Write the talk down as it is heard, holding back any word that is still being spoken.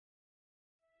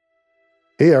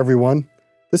Hey everyone,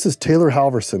 this is Taylor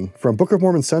Halverson from Book of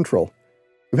Mormon Central.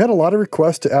 We've had a lot of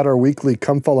requests to add our weekly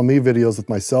Come Follow Me videos with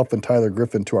myself and Tyler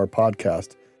Griffin to our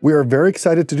podcast. We are very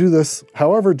excited to do this.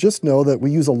 However, just know that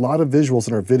we use a lot of visuals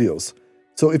in our videos.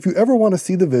 So if you ever want to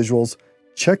see the visuals,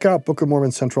 check out Book of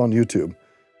Mormon Central on YouTube.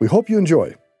 We hope you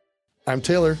enjoy. I'm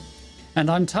Taylor. And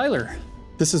I'm Tyler.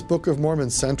 This is Book of Mormon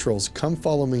Central's Come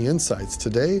Follow Me Insights.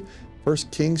 Today, 1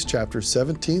 Kings chapters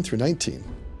 17 through 19.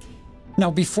 Now,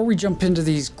 before we jump into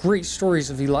these great stories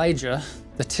of Elijah,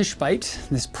 the Tishbite,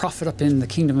 this prophet up in the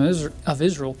kingdom of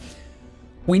Israel,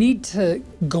 we need to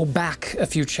go back a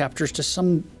few chapters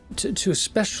to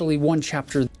especially one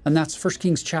chapter, and that's 1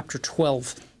 Kings chapter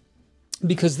 12.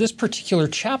 Because this particular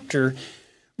chapter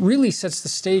really sets the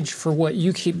stage for what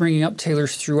you keep bringing up, Taylor,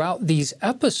 throughout these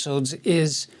episodes,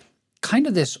 is kind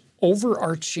of this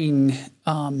overarching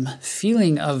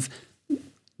feeling of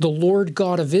the Lord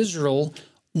God of Israel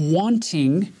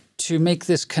wanting to make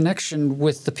this connection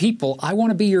with the people. I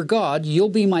want to be your God, you'll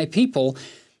be my people.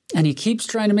 And he keeps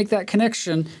trying to make that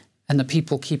connection, and the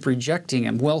people keep rejecting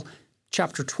him. Well,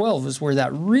 chapter 12 is where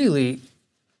that really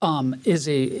is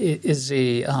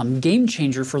a game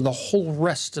changer for the whole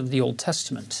rest of the Old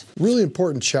Testament. Really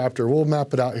important chapter. We'll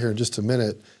map it out here in just a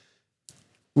minute.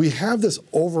 We have this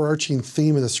overarching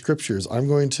theme in the scriptures. I'm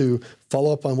going to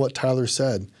follow up on what Tyler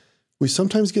said. We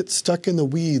sometimes get stuck in the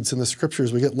weeds in the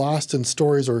scriptures. We get lost in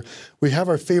stories, or we have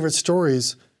our favorite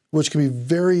stories, which can be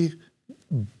very,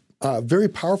 very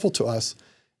powerful to us,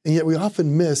 and yet we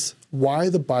often miss why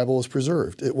the Bible is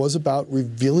preserved. It was about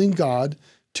revealing God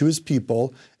to his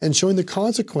people and showing the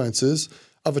consequences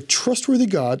of a trustworthy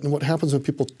God and what happens when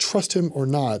people trust him or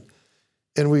not.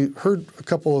 And we heard a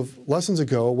couple of lessons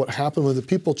ago what happened when the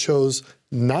people chose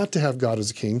not to have God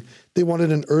as a king. They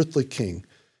wanted an earthly king.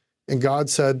 And God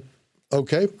said,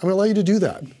 okay, I'm going to allow you to do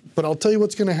that, but I'll tell you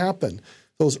what's going to happen.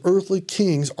 Those earthly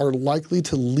kings are likely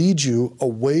to lead you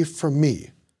away from me.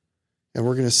 And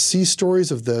we're going to see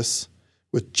stories of this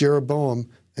with Jeroboam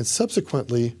and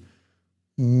subsequently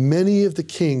many of the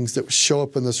kings that show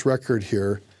up in this record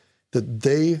here, that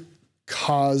they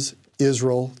cause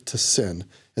Israel to sin.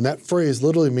 And that phrase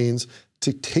literally means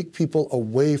to take people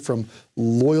away from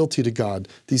loyalty to God.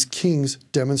 These kings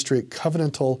demonstrate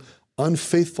covenantal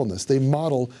unfaithfulness. They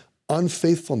model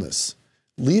unfaithfulness.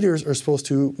 Leaders are supposed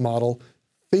to model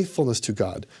faithfulness to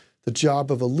God. The job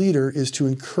of a leader is to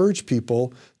encourage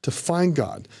people to find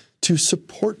God, to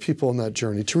support people in that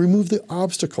journey, to remove the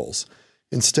obstacles.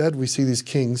 Instead, we see these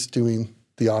kings doing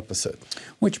the opposite.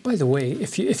 Which, by the way,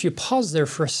 if you pause there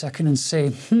for a second and say,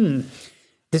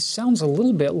 this sounds a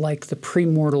little bit like the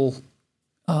premortal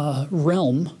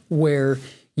realm where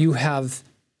you have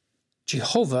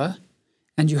Jehovah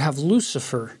and you have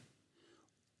Lucifer.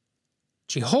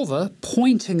 Jehovah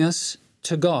pointing us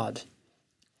to God,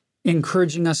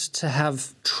 encouraging us to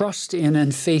have trust in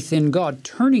and faith in God,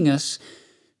 turning us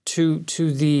to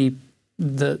the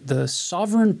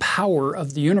sovereign power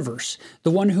of the universe, the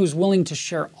one who's willing to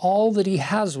share all that he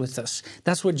has with us.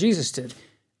 That's what Jesus did.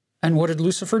 And what did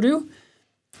Lucifer do?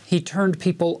 He turned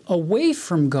people away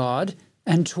from God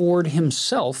and toward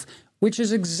himself, which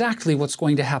is exactly what's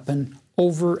going to happen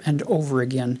over and over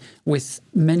again with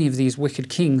many of these wicked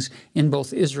kings in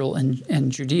both Israel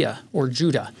and Judea, or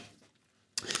Judah.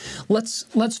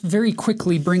 Let's very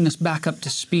quickly bring this back up to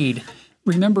speed.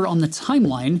 Remember, on the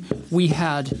timeline, we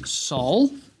had Saul,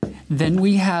 then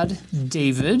we had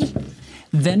David,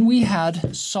 then we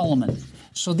had Solomon.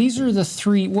 So these are the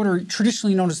three, what are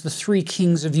traditionally known as the three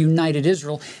kings of united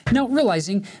Israel. Now,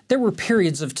 realizing there were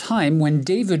periods of time when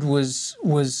David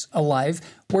was alive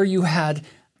where you had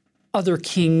other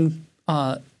king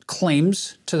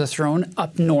claims to the throne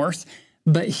up north,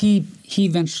 but he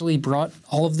eventually brought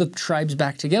all of the tribes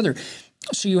back together.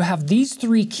 So you have these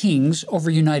three kings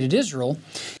over united Israel.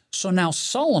 So now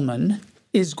Solomon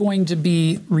is going to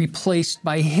be replaced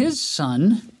by his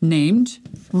son named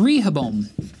Rehoboam.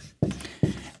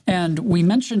 And we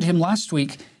mentioned him last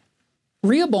week.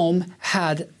 Rehoboam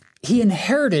he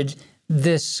inherited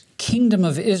this kingdom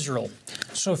of Israel.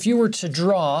 So if you were to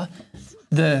draw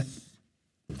the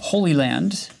Holy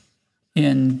Land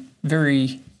in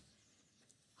very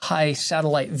high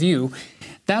satellite view,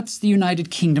 that's the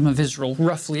United Kingdom of Israel,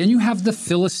 roughly. And you have the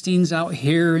Philistines out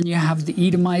here, and you have the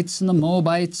Edomites and the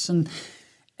Moabites and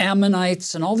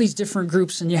Ammonites and all these different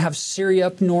groups, and you have Syria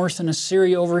up north and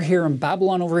Assyria over here and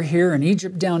Babylon over here and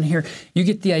Egypt down here. You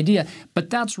get the idea. But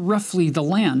that's roughly the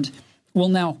land. Well,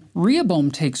 now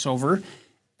Rehoboam takes over,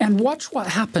 and watch what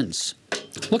happens.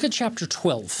 Look at chapter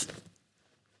 12,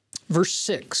 verse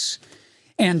 6.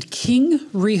 And King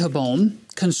Rehoboam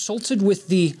consulted with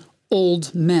the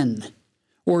old men.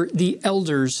 or the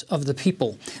elders of the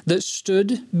people, that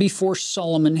stood before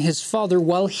Solomon his father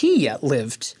while he yet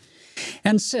lived,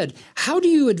 and said, "How do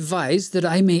you advise that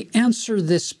I may answer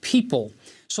this people?"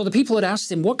 So the people had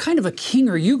asked him, "What kind of a king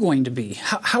are you going to be?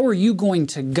 How are you going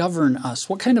to govern us?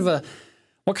 What kind of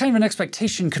an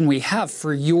expectation can we have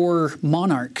for your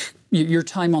monarch, your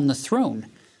time on the throne?"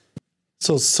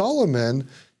 So Solomon,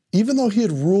 even though he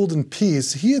had ruled in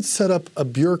peace, he had set up a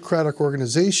bureaucratic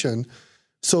organization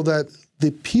so that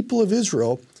the people of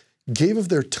Israel gave of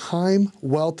their time,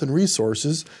 wealth, and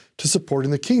resources to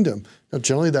supporting the kingdom. Now,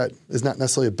 generally that is not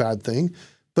necessarily a bad thing,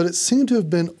 but it seemed to have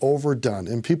been overdone,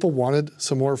 and people wanted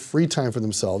some more free time for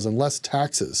themselves and less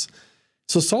taxes.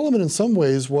 So Solomon, in some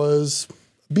ways, was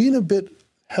being a bit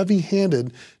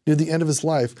heavy-handed near the end of his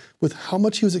life with how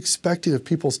much he was expecting of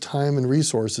people's time and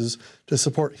resources to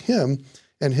support him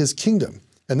and his kingdom.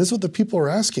 And this is what the people are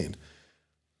asking.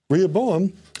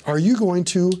 Rehoboam, are you going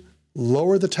to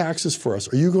lower the taxes for us?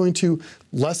 Are you going to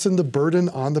lessen the burden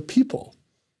on the people?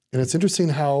 And it's interesting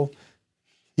how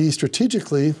he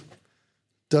strategically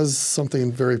does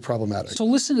something very problematic. So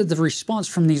listen to the response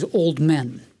from these old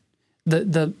men,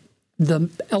 the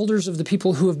elders of the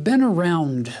people who have been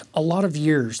around a lot of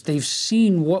years. They've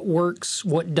seen what works,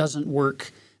 what doesn't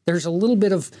work. There's a little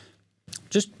bit of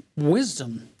just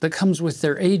wisdom that comes with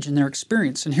their age and their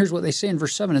experience. And here's what they say in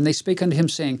verse 7, "And they spake unto him,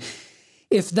 saying,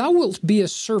 If thou wilt be a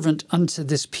servant unto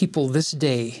this people this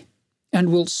day,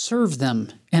 and wilt serve them,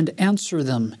 and answer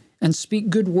them, and speak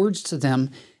good words to them,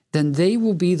 then they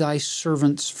will be thy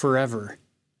servants forever."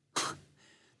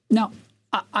 Now,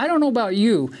 I don't know about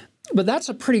you, but that's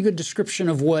a pretty good description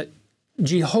of what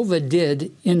Jehovah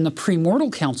did in the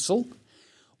premortal council,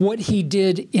 what he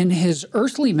did in his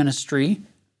earthly ministry,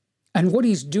 and what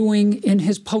he's doing in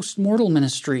his postmortal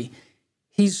ministry.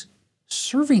 He's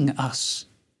serving us.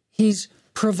 He's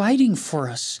providing for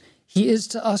us. He is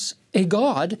to us a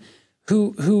God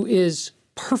who is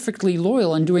perfectly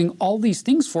loyal and doing all these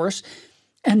things for us.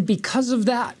 And because of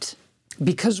that,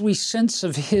 because we sense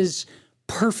of his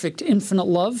perfect, infinite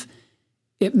love,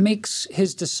 it makes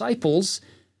his disciples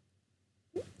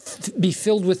be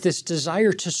filled with this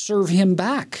desire to serve him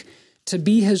back, to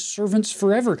be his servants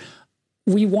forever.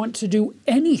 We want to do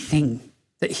anything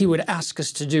that he would ask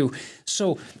us to do.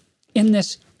 So in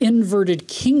this inverted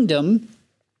kingdom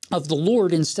of the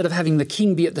Lord, instead of having the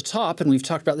king be at the top, and we've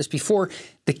talked about this before,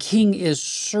 the king is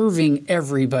serving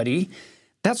everybody.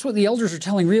 That's what the elders are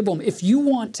telling Rehoboam. If you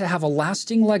want to have a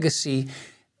lasting legacy,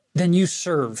 then you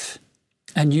serve.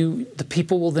 And the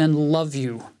people will then love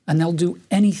you, and they'll do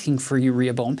anything for you,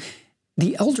 Rehoboam.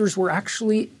 The elders were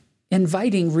actually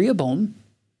inviting Rehoboam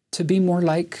to be more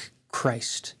like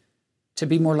Christ, to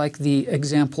be more like the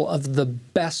example of the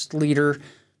best leader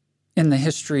in the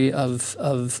history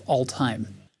of all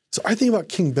time. So I think about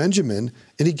King Benjamin,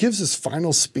 and he gives his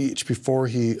final speech before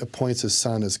he appoints his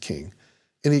son as king.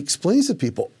 And he explains to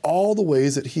people all the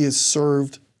ways that he has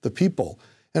served the people.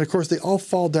 And of course, they all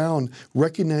fall down,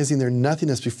 recognizing their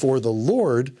nothingness before the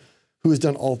Lord, who has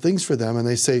done all things for them. And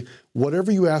they say,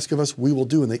 whatever you ask of us, we will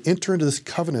do. And they enter into this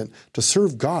covenant to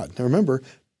serve God. Now remember,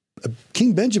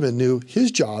 King Benjamin knew his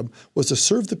job was to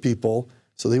serve the people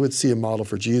so they would see a model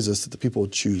for Jesus, that the people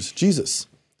would choose Jesus.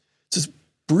 It's this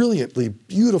brilliantly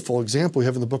beautiful example we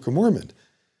have in the Book of Mormon.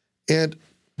 And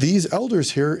these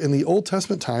elders here in the Old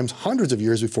Testament times, hundreds of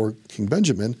years before King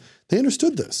Benjamin, they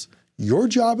understood this. Your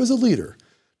job as a leader,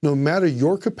 no matter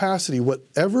your capacity,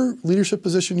 whatever leadership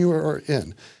position you are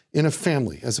in a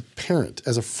family, as a parent,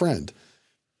 as a friend,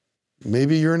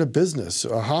 maybe you're in a business,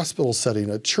 a hospital setting,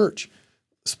 a church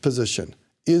position,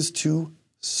 is to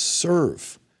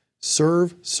serve.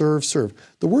 Serve, serve, serve.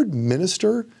 The word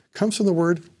minister comes from the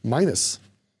word minus.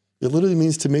 It literally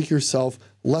means to make yourself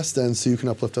less than so you can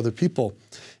uplift other people.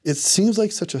 It seems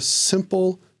like such a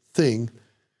simple thing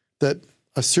that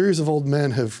a series of old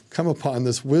men have come upon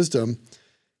this wisdom,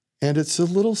 and it's a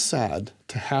little sad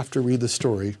to have to read the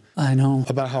story. I know.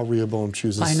 About how Rehoboam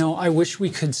chooses. I know. I wish we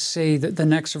could say that the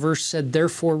next verse said,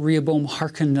 "Therefore Rehoboam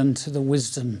hearkened unto the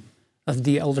wisdom of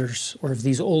the elders," or of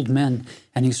these old men,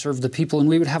 and he served the people, and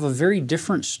we would have a very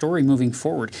different story moving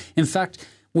forward. In fact,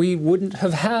 we wouldn't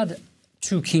have had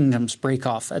two kingdoms break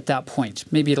off at that point.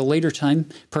 Maybe at a later time,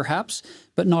 perhaps,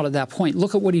 but not at that point.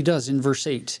 Look at what he does in verse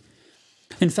 8.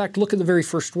 In fact, look at the very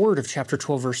first word of chapter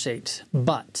 12, verse 8.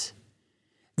 But.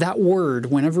 That word,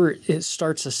 whenever it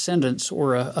starts a sentence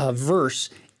or a verse,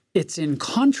 it's in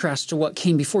contrast to what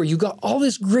came before. You got all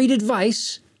this great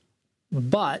advice,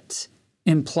 but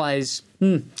implies,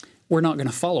 we're not going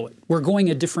to follow it. We're going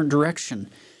a different direction.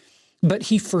 But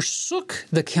he forsook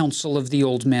the counsel of the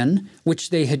old men, which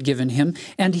they had given him,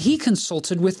 and he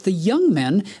consulted with the young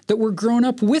men that were grown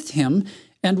up with him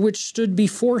and which stood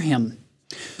before him.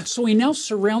 So he now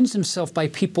surrounds himself by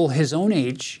people his own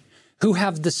age who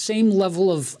have the same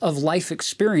level of life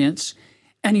experience.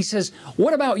 And he says,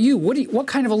 what about you? What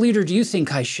kind of a leader do you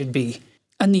think I should be?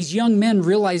 And these young men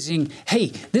realizing, hey,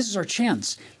 this is our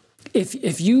chance.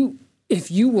 If you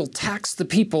will tax the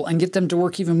people and get them to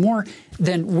work even more,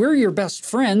 then we're your best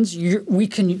friends. We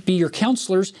can be your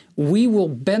counselors. We will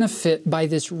benefit by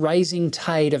this rising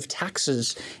tide of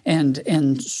taxes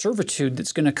and servitude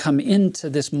that's going to come into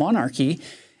this monarchy,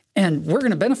 and we're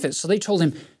going to benefit. So they told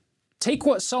him, take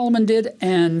what Solomon did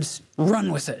and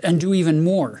run with it and do even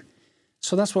more.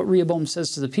 So that's what Rehoboam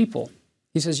says to the people.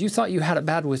 He says, you thought you had it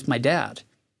bad with my dad.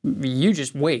 You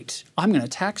just wait. I'm going to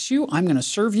tax you. I'm going to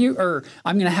serve you, or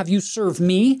I'm going to have you serve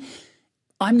me.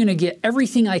 I'm going to get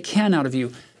everything I can out of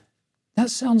you.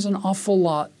 That sounds an awful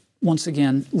lot, once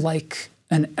again, like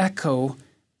an echo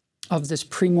of this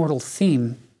premortal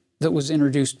theme that was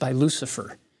introduced by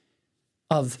Lucifer,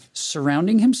 of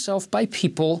surrounding himself by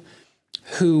people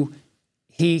who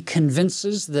he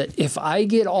convinces that if I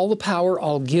get all the power,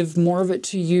 I'll give more of it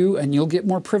to you and you'll get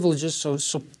more privileges, so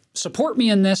support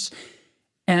me in this.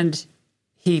 And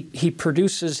he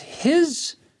produces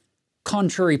his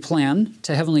contrary plan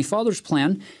to Heavenly Father's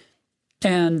plan,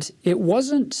 and it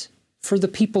wasn't for the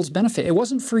people's benefit. It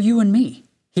wasn't for you and me.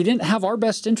 He didn't have our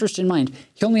best interest in mind.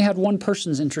 He only had one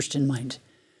person's interest in mind.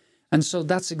 And so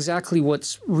that's exactly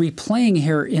what's replaying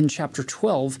here in chapter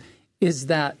 12, is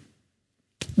that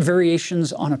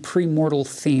variations on a premortal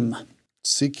theme.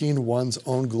 Seeking one's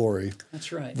own glory.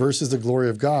 That's right. Versus the glory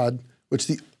of God, which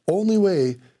the only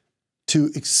way to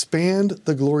expand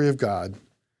the glory of God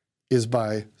is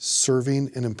by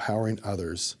serving and empowering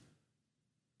others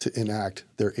to enact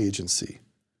their agency.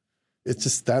 It's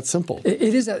just that simple. It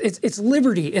is. It's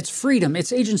liberty. It's freedom.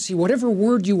 It's agency. Whatever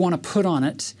word you want to put on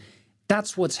it,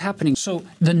 that's what's happening. So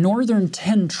the northern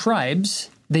 10 tribes,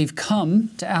 they've come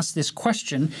to ask this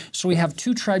question. So we have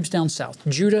 2 tribes down south,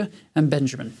 Judah and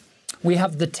Benjamin. We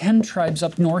have the 10 tribes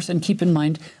up north, and keep in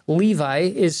mind, Levi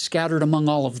is scattered among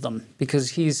all of them because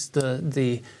he's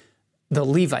the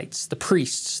Levites, the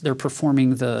priests. They're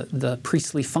performing the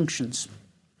priestly functions.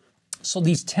 So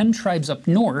these 10 tribes up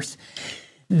north,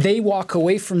 they walk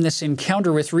away from this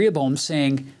encounter with Rehoboam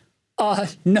saying,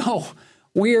 no,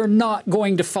 we are not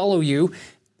going to follow you.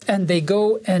 And they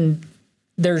go, and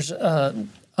there's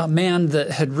a man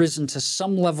that had risen to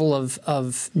some level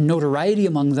of notoriety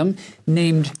among them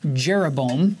named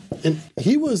Jeroboam. And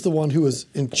he was the one who was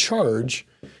in charge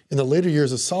in the later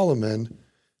years of Solomon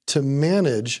to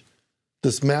manage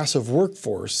this massive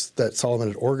workforce that Solomon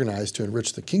had organized to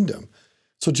enrich the kingdom.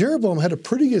 So Jeroboam had a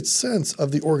pretty good sense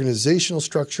of the organizational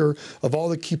structure, of all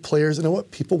the key players, and of what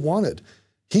people wanted.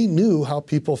 He knew how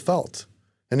people felt.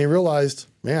 And he realized,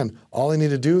 man, all I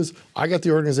need to do is, I got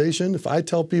the organization. If I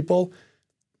tell people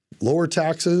lower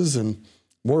taxes and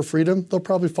more freedom, they'll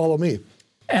probably follow me.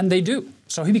 And they do.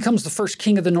 So he becomes the first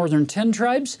king of the northern 10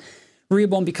 tribes.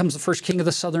 Rehoboam becomes the first king of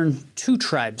the southern 2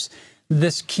 tribes.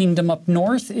 This kingdom up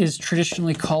north is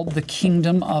traditionally called the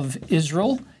Kingdom of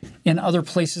Israel. In other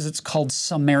places, it's called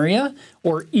Samaria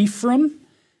or Ephraim.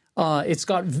 It's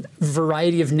got a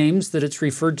variety of names that it's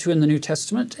referred to in the New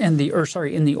Testament in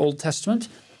the Old Testament.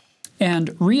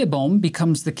 And Rehoboam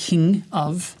becomes the king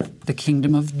of the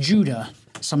kingdom of Judah,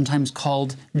 sometimes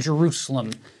called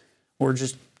Jerusalem, or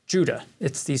just Judah.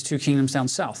 It's these 2 kingdoms down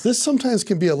south. This sometimes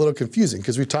can be a little confusing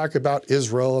because we talk about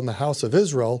Israel and the house of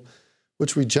Israel,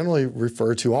 which we generally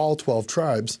refer to all 12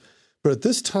 tribes. But at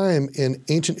this time in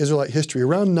ancient Israelite history,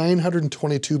 around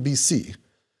 922 BC,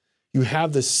 you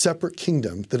have this separate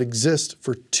kingdom that exists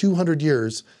for 200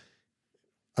 years,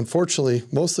 unfortunately,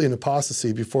 mostly in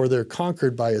apostasy, before they're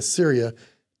conquered by Assyria,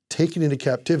 taken into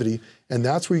captivity. And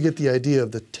that's where you get the idea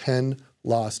of the 10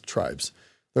 lost tribes.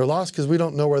 They're lost because we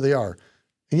don't know where they are.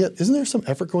 And yet, isn't there some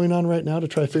effort going on right now to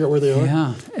try to figure out where they are?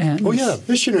 Yeah.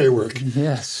 Missionary work.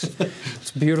 Yes,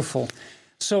 it's beautiful.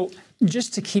 So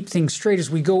just to keep things straight as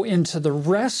we go into the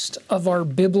rest of our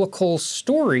biblical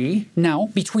story now,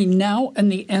 between now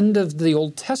and the end of the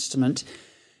Old Testament,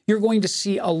 you're going to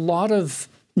see a lot of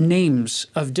names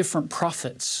of different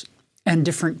prophets and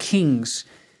different kings.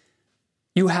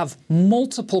 You have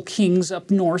multiple kings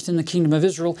up north in the kingdom of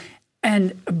Israel,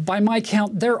 and by my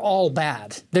count, they're all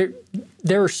bad.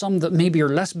 There are some that maybe are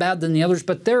less bad than the others,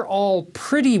 but they're all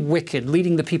pretty wicked,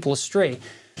 leading the people astray.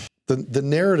 The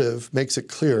narrative makes it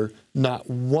clear not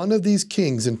one of these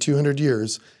kings in 200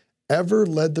 years ever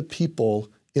led the people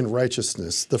in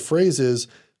righteousness. The phrase is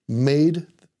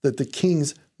that the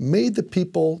kings made the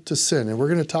people to sin. And we're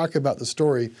going to talk about the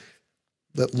story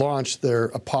that launched their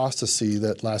apostasy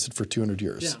that lasted for 200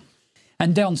 years. Yeah.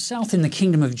 And down south in the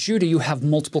kingdom of Judah, you have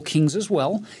multiple kings as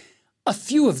well. A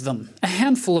few of them, a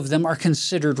handful of them, are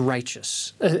considered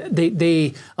righteous.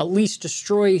 They at least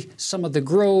destroy some of the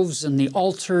groves and the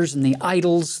altars and the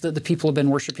idols that the people have been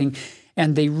worshiping,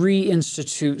 and they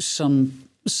reinstitute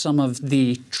some of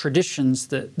the traditions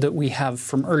that we have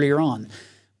from earlier on,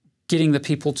 getting the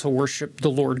people to worship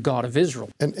the Lord God of Israel.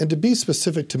 And to be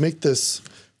specific, to make this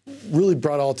really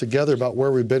brought all together about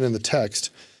where we've been in the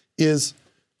text, is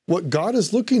what God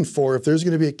is looking for if there's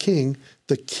going to be a king,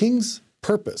 the king's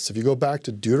purpose. If you go back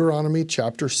to Deuteronomy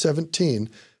chapter 17,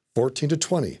 14 to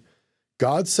 20,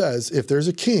 God says if there's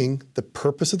a king, the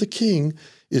purpose of the king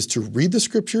is to read the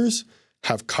scriptures,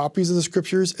 have copies of the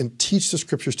scriptures, and teach the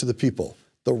scriptures to the people.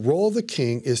 The role of the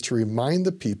king is to remind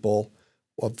the people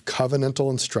of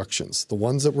covenantal instructions, the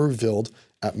ones that were revealed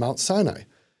at Mount Sinai.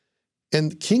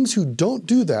 And kings who don't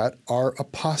do that are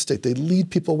apostate. They lead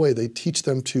people away. They teach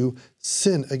them to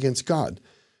sin against God.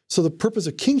 So the purpose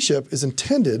of kingship is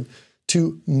intended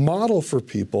to model for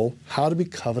people how to be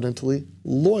covenantally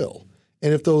loyal.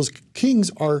 And if those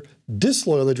kings are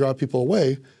disloyal, they drive people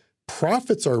away,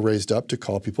 prophets are raised up to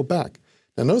call people back.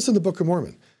 Now notice in the Book of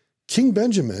Mormon, King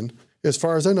Benjamin, as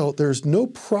far as I know, there's no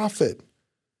prophet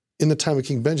in the time of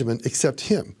King Benjamin except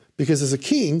him. Because as a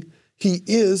king, he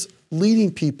is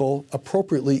leading people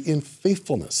appropriately in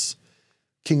faithfulness.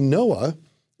 King Noah,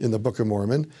 in the Book of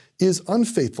Mormon, is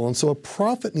unfaithful, and so a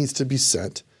prophet needs to be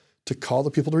sent to call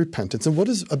the people to repentance. And what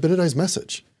is Abinadi's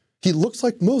message? He looks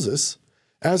like Moses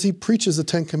as he preaches the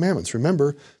Ten Commandments.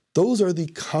 Remember, those are the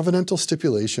covenantal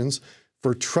stipulations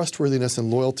for trustworthiness and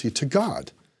loyalty to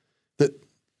God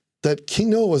that King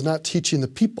Noah was not teaching the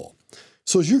people.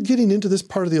 So as you're getting into this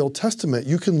part of the Old Testament,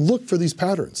 you can look for these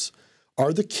patterns.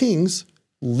 Are the kings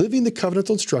living the covenantal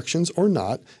instructions or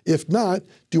not? If not,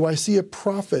 do I see a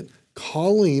prophet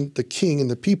calling the king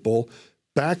and the people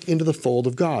back into the fold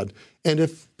of God? And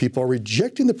if people are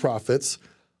rejecting the prophets,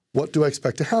 what do I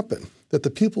expect to happen? That the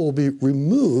people will be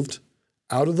removed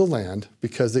out of the land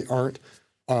because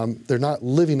they're not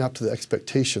living up to the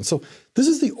expectation. So this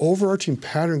is the overarching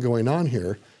pattern going on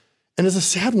here. And it's a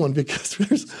sad one because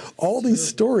there's all these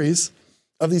stories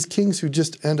of these kings who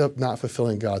just end up not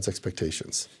fulfilling God's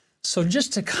expectations. So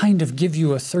just to kind of give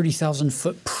you a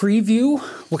 30,000-foot preview,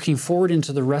 looking forward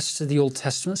into the rest of the Old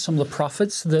Testament, some of the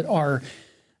prophets that are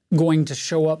going to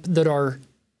show up that are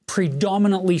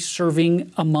predominantly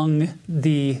serving among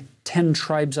the 10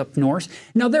 tribes up north.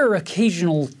 Now, there are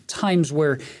occasional times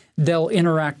where they'll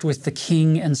interact with the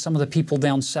king and some of the people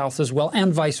down south as well,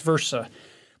 and vice versa.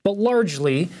 But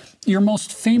largely, your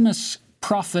most famous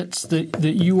prophets that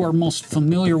you are most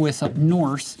familiar with up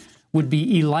north would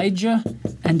be Elijah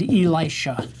and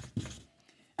Elisha.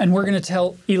 And we're going to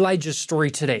tell Elijah's story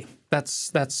today.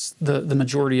 That's the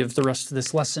majority of the rest of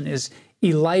this lesson is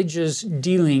Elijah's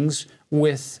dealings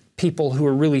with people who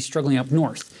are really struggling up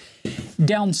north.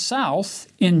 Down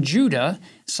south in Judah,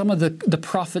 some of the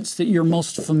prophets that you're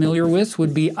most familiar with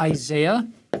would be Isaiah,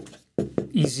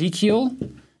 Ezekiel,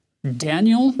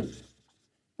 Daniel,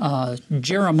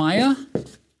 Jeremiah,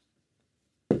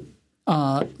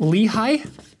 Lehi.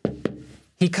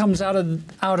 He comes out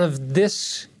of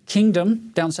this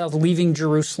kingdom down south, leaving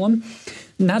Jerusalem,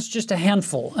 and that's just a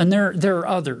handful. And there are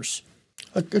others.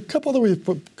 A couple that we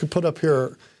could put up here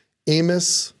are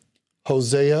Amos,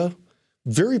 Hosea,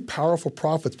 very powerful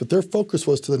prophets, but their focus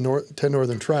was to the 10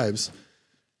 northern tribes.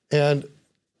 And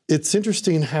it's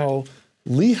interesting how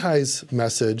Lehi's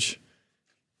message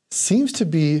seems to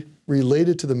be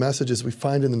related to the messages we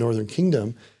find in the northern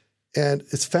kingdom. And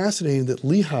it's fascinating that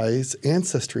Lehi's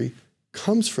ancestry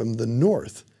comes from the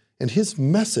north, and his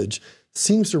message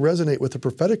seems to resonate with the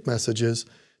prophetic messages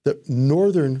that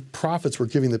northern prophets were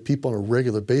giving the people on a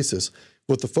regular basis,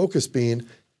 with the focus being,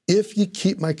 if ye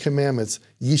keep my commandments,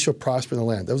 ye shall prosper in the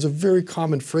land. That was a very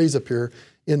common phrase up here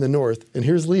in the north. And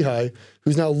here's Lehi,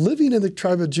 who's now living in the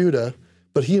tribe of Judah,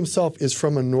 but he himself is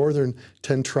from a northern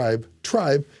 10 tribe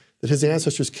that his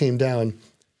ancestors came down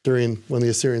during when the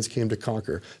Assyrians came to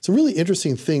conquer. So really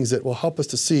interesting things that will help us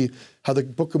to see how the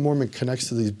Book of Mormon connects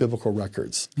to these biblical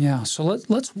records. Yeah, so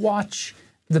let's watch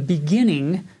the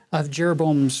beginning of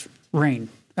Jeroboam's reign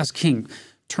as king.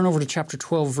 Turn over to chapter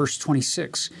 12, verse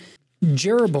 26.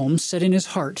 Jeroboam said in his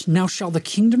heart, "Now shall the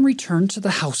kingdom return to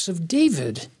the house of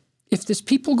David. If this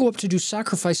people go up to do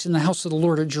sacrifice in the house of the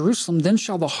Lord at Jerusalem, then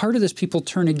shall the heart of this people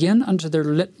turn again unto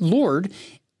their Lord,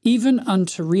 even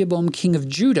unto Rehoboam king of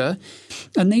Judah,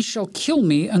 and they shall kill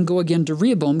me and go again to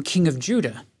Rehoboam king of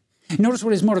Judah. Notice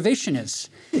what his motivation is.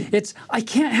 It's, I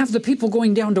can't have the people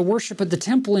going down to worship at the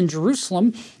temple in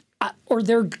Jerusalem, or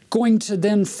they're going to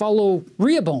then follow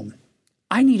Rehoboam.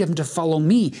 I need them to follow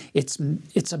me.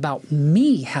 It's about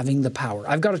me having the power.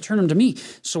 I've got to turn them to me.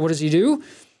 So what does he do?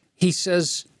 He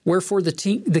says, wherefore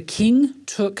the king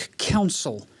took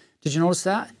counsel. Did you notice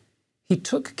that? He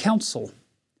took counsel.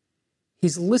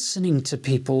 He's listening to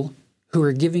people who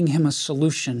are giving him a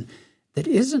solution that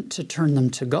isn't to turn them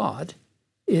to God.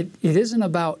 It isn't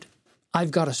about,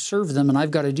 I've got to serve them and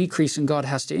I've got to decrease and God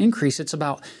has to increase. It's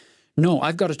about, no,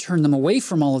 I've got to turn them away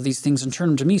from all of these things and turn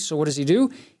them to me. So what does he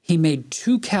do? He made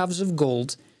 2 calves of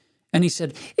gold, and he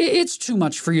said, it's too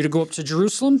much for you to go up to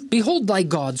Jerusalem. Behold thy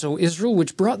gods, O Israel,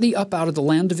 which brought thee up out of the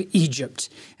land of Egypt.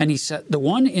 And he set the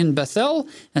one in Bethel,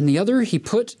 and the other he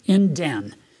put in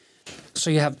Dan. So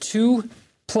you have 2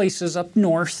 places up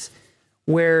north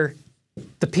where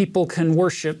the people can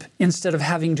worship instead of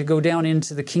having to go down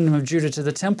into the kingdom of Judah to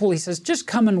the temple. He says, just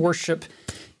come and worship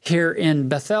here in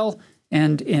Bethel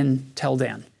and in Tel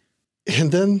Dan.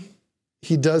 And then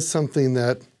he does something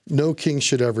that no king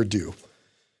should ever do.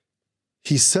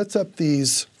 He sets up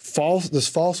this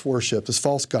false worship, this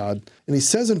false god, and he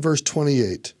says in verse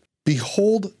 28,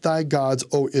 behold thy gods,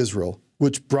 O Israel,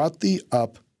 which brought thee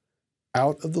up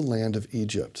out of the land of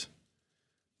Egypt.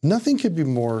 Nothing could be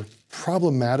more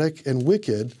problematic and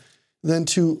wicked than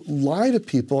to lie to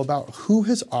people about who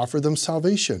has offered them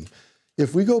salvation.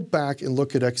 If we go back and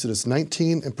look at Exodus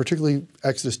 19, and particularly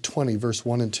Exodus 20, verse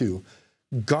 1 and 2,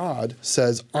 God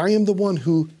says, I am the one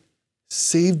who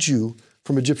saved you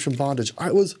from Egyptian bondage.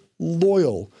 I was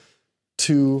loyal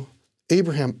to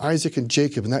Abraham, Isaac, and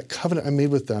Jacob, and that covenant I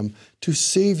made with them to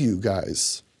save you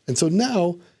guys. And so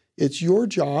now it's your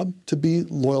job to be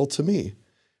loyal to me.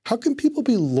 How can people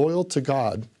be loyal to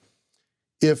God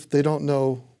if they don't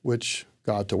know which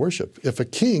God to worship? If a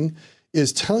king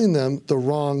is telling them the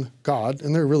wrong God,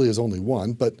 and there really is only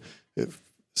one, but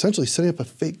essentially setting up a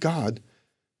fake God,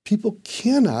 people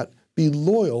cannot be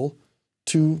loyal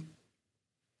to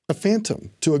a phantom,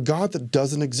 to a God that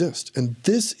doesn't exist. And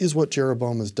this is what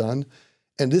Jeroboam has done,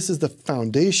 and this is the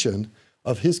foundation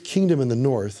of his kingdom in the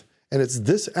north, and it's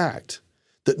this act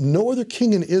that no other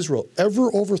king in Israel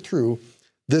ever overthrew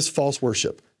this false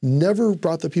worship, never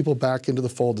brought the people back into the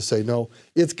fold to say, no,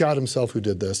 it's God himself who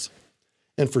did this.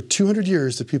 And for 200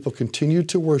 years, the people continued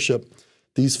to worship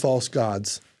these false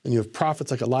gods. And you have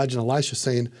prophets like Elijah and Elisha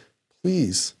saying,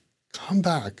 please come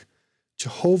back.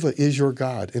 Jehovah is your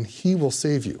God, and he will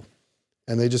save you.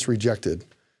 And they just rejected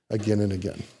again and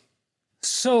again.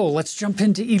 So let's jump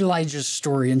into Elijah's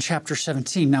story in chapter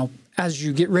 17. Now, as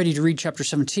you get ready to read chapter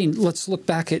 17, let's look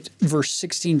back at verse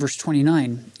 16, verse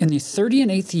 29. In the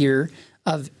 38th year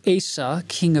of Asa,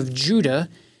 king of Judah,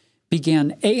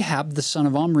 began Ahab, the son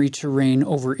of Omri, to reign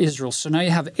over Israel. So now you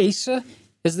have Asa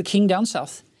as the king down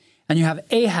south, and you have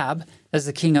Ahab as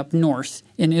the king up north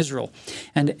in Israel.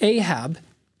 And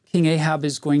King Ahab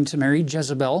is going to marry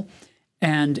Jezebel,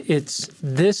 and it's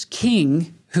this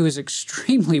king who is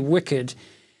extremely wicked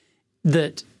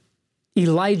that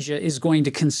Elijah is going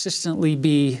to consistently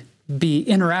be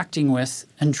interacting with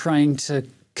and trying to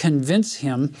convince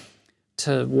him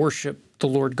to worship the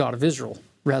Lord God of Israel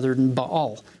rather than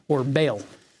Baal or Baal.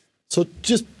 So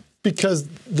just because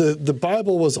the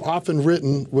Bible was often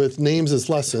written with names as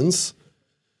lessons,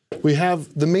 we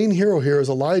have the main hero here is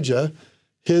Elijah.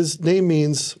 His name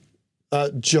means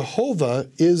Jehovah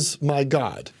is my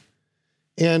God.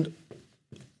 And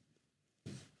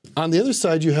on the other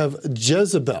side, you have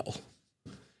Jezebel.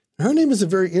 Her name is a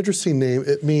very interesting name.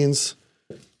 It means,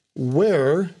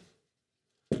 where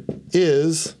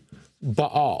is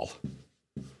Baal?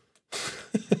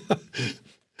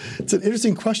 It's an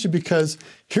interesting question because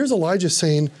here's Elijah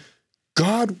saying,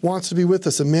 God wants to be with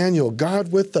us, Emmanuel,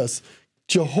 God with us.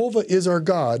 Jehovah is our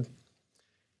God.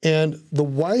 And the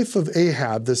wife of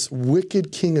Ahab, this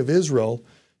wicked king of Israel,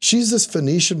 she's this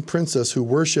Phoenician princess who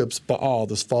worships Baal,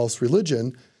 this false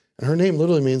religion. And her name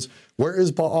literally means, where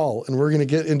is Baal? And we're going to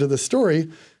get into the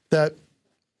story that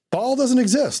Baal doesn't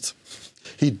exist.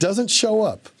 He doesn't show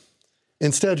up.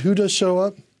 Instead, who does show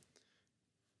up?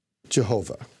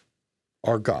 Jehovah,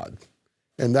 our God.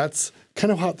 And that's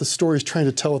kind of how the story is trying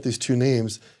to tell with these two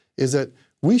names, is that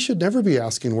we should never be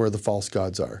asking where the false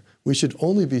gods are. We should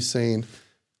only be saying,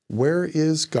 where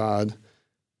is God?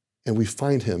 And we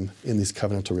find him in these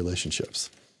covenantal relationships.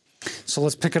 So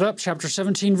let's pick it up, chapter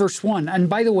 17, verse 1. And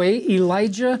by the way,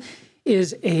 Elijah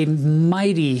is a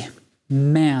mighty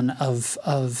man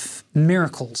of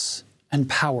miracles and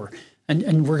power.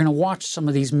 And we're going to watch some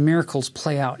of these miracles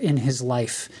play out in his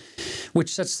life,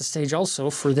 which sets the stage also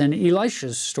for then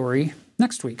Elisha's story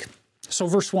next week. So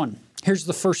verse 1, Here's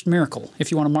the first miracle,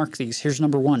 if you want to mark these. Here's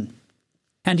number 1.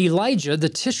 And Elijah the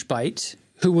Tishbite,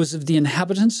 who was of the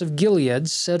inhabitants of Gilead,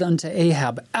 said unto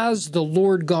Ahab, As the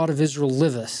Lord God of Israel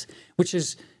liveth, which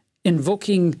is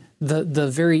invoking the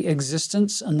very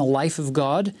existence and the life of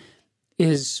God,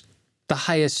 is the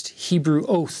highest Hebrew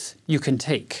oath you can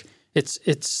take.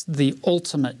 It's the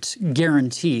ultimate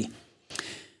guarantee.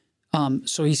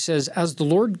 So he says, As the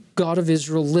Lord God of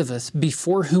Israel liveth,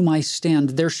 before whom I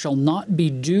stand, there shall not be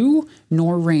dew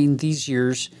nor rain these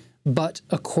years, but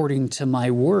according to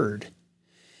my word.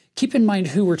 Keep in mind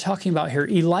who we're talking about here.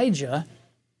 Elijah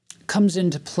comes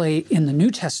into play in the New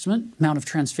Testament, Mount of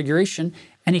Transfiguration,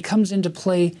 and he comes into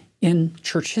play in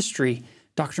church history,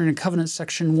 Doctrine and Covenants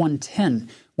section 110,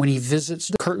 when he visits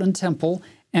the Kirtland Temple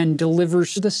and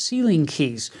delivers the sealing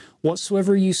keys.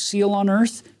 Whatsoever you seal on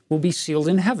earth will be sealed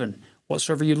in heaven.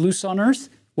 Whatsoever you loose on earth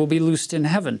will be loosed in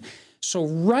heaven. So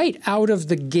right out of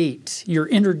the gate, you're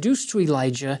introduced to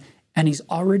Elijah, and he's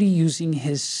already using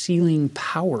his sealing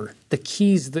power, the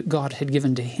keys that God had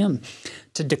given to him,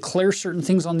 to declare certain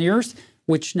things on the earth,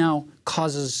 which now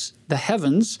causes the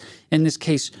heavens, in this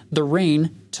case, the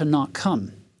rain, to not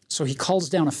come. So he calls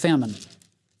down a famine.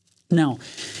 Now,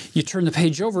 you turn the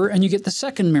page over and you get the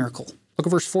second miracle. Look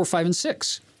at verse 4, 5, and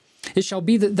 6. It shall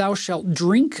be that thou shalt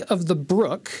drink of the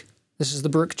brook, this is the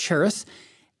brook Cherith,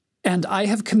 and I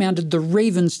have commanded the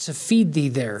ravens to feed thee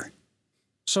there.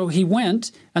 So he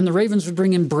went, and the ravens would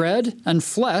bring him bread and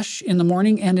flesh in the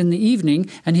morning and in the evening,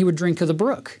 and he would drink of the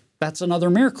brook. That's another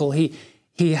miracle. He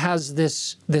has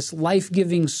this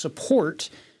life-giving support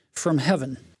from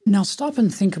heaven. Now stop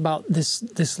and think about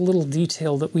this little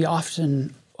detail that we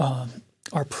often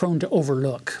are prone to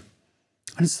overlook.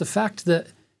 And it's the fact that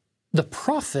the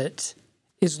prophet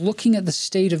is looking at the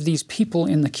state of these people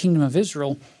in the kingdom of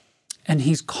Israel, and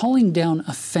he's calling down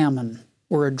a famine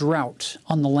or a drought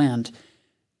on the land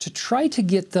to try to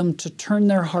get them to turn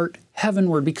their heart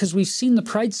heavenward, because we've seen the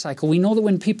pride cycle. We know that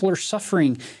when people are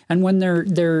suffering and when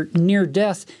they're near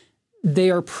death,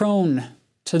 they are prone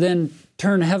to then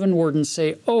turn heavenward and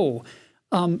say,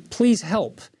 please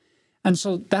help. And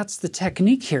so that's the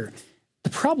technique here. The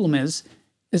problem is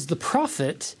the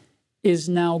prophet is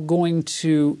now going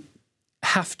to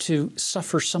have to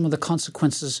suffer some of the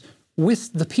consequences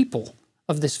with the people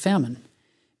of this famine,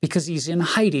 because he's in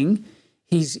hiding.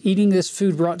 He's eating this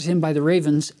food brought to him by the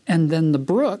ravens, and then the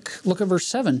brook, look at verse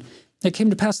 7. It came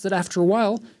to pass that after a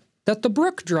while that the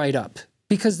brook dried up,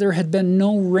 because there had been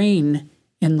no rain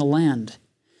in the land.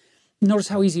 Notice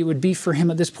how easy it would be for him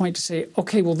at this point to say,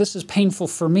 okay, well, this is painful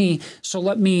for me, so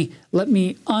let me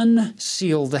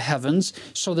unseal the heavens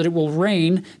so that it will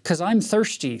rain, because I'm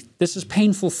thirsty. This is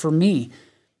painful for me.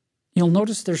 You'll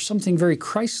notice there's something very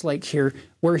Christ-like here,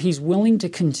 where he's willing to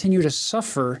continue to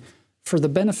suffer for the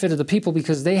benefit of the people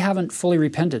because they haven't fully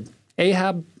repented.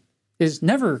 Ahab is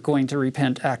never going to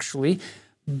repent, actually,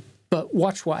 but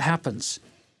watch what happens.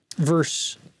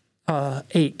 Verse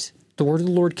 8, the word of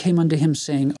the Lord came unto him,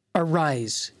 saying,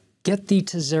 Arise, get thee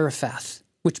to Zarephath,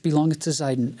 which belongeth to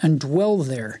Zidon, and dwell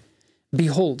there.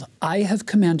 Behold, I have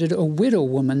commanded a widow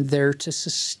woman there to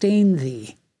sustain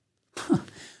thee.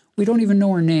 We don't even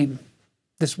know her name,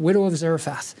 this widow of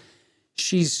Zarephath.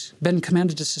 She's been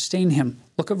commanded to sustain him.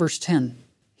 Look at verse 10.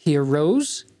 He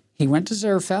arose, he went to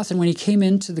Zarephath, and when he came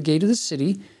into the gate of the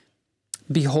city,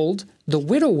 behold, the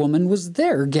widow woman was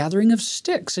there gathering of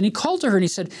sticks. And he called to her and he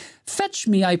said, Fetch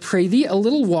me, I pray thee, a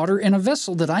little water in a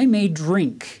vessel that I may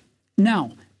drink.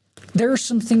 Now, there are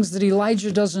some things that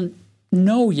Elijah doesn't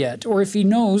know yet, or if he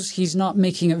knows, he's not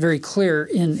making it very clear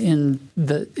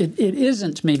it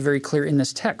isn't made very clear in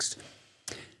this text.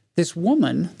 This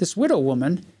woman, this widow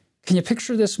woman, can you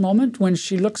picture this moment when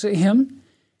she looks at him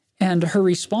and her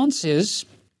response is,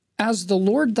 As the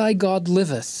Lord thy God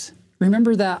liveth.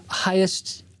 Remember that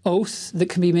highest oath that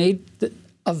can be made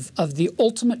of the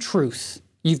ultimate truth.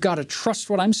 You've got to trust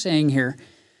what I'm saying here.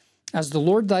 As the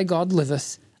Lord thy God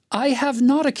liveth, I have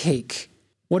not a cake.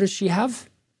 What does she have?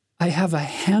 I have a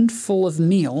handful of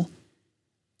meal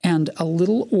and a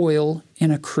little oil in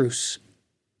a cruse.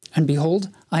 And behold,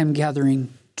 I am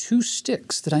gathering 2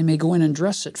 sticks that I may go in and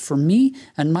dress it for me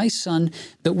and my son,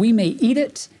 that we may eat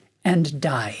it and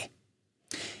die.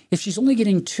 If she's only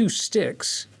getting 2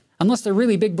 sticks, unless they're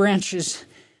really big branches,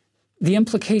 the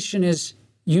implication is,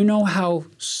 you know how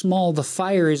small the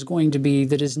fire is going to be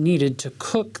that is needed to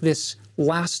cook this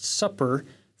Last Supper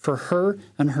for her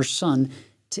and her son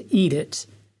to eat it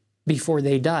before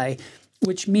they die,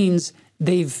 which means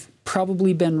they've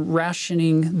probably been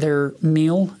rationing their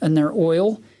meal and their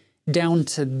oil down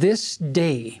to this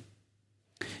day.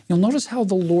 You'll notice how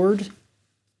the Lord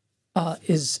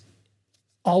is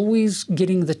always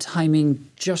getting the timing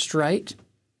just right.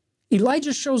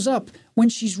 Elijah shows up when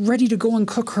she's ready to go and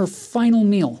cook her final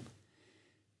meal.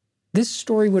 This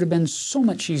story would have been so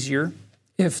much easier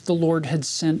if the Lord had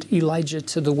sent Elijah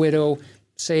to the widow,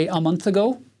 say, a month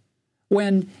ago,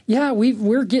 when,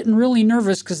 we're getting really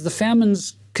nervous because the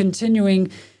famine's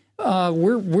continuing.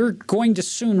 We're going to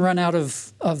soon run out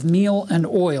of meal and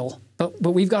oil,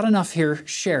 but we've got enough here,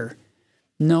 share.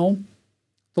 No,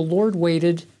 the Lord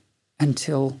waited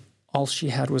until all she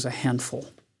had was a handful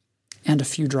and a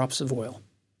few drops of oil.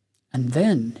 And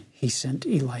then he sent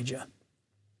Elijah.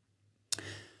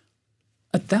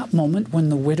 At that moment, when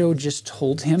the widow just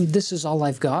told him, this is all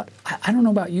I've got, I don't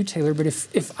know about you, Taylor, but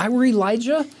if I were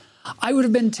Elijah, I would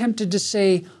have been tempted to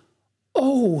say,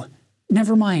 oh,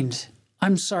 never mind.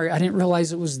 I'm sorry, I didn't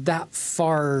realize it was that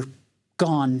far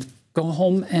gone. Go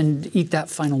home and eat that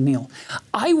final meal.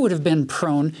 I would have been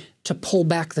prone to pull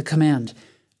back the command,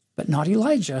 but not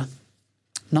Elijah,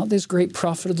 not this great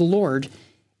prophet of the Lord.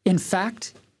 In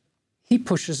fact, he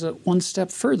pushes it one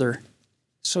step further.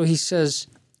 So he says,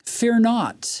 fear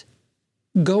not,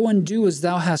 go and do as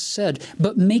thou hast said,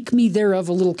 but make me thereof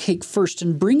a little cake first,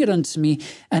 and bring it unto me,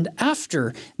 and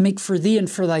after make for thee and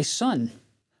for thy son.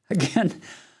 Again,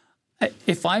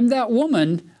 if I'm that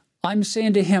woman, I'm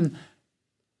saying to him,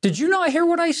 did you not hear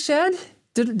what I said?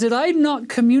 Did I not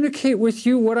communicate with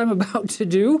you what I'm about to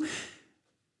do?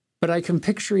 But I can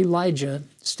picture Elijah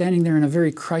standing there in a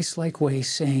very Christ-like way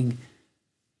saying,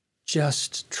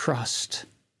 just trust.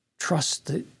 Trust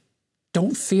that,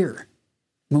 don't fear.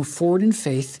 Move forward in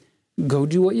faith, go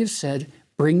do what you've said,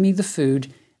 bring me the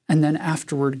food, and then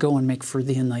afterward go and make for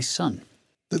thee and thy son.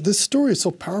 This story is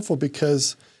so powerful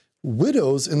because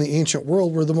widows in the ancient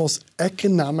world were the most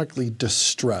economically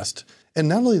distressed. And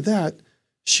not only that,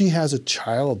 she has a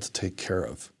child to take care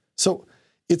of. So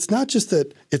it's not just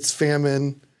that it's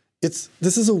famine, this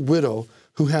is a widow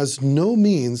who has no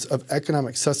means of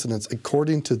economic sustenance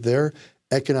according to their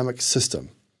economic system.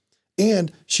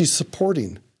 And she's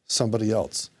supporting somebody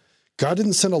else. God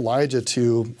didn't send Elijah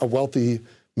to a wealthy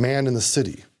man in the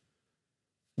city,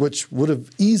 which would have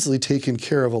easily taken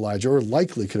care of Elijah, or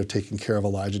likely could have taken care of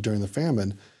Elijah during the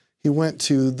famine.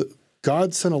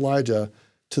 God sent Elijah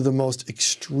to the most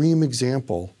extreme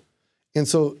example. And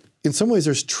so in some ways,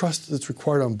 there's trust that's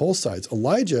required on both sides.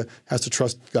 Elijah has to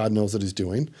trust God knows what he's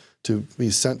doing to be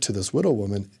sent to this widow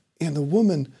woman, and the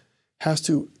woman has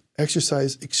to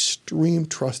exercise extreme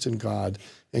trust in God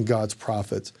and God's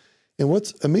prophets. And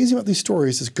what's amazing about these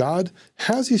stories is God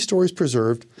has these stories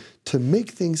preserved to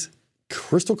make things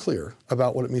crystal clear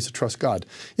about what it means to trust God.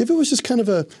 If it was just kind of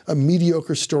a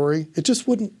mediocre story, it just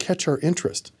wouldn't catch our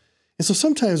interest. And so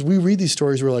sometimes we read these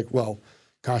stories, we're like, well,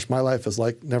 gosh, my life is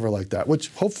never like that, which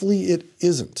hopefully it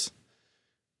isn't.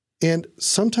 And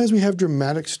sometimes we have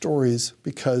dramatic stories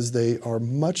because they are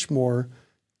much more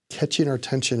catching our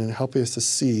attention and helping us to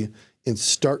see in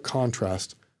stark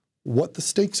contrast what the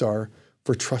stakes are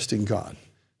for trusting God.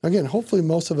 Again, hopefully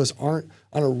most of us aren't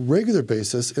on a regular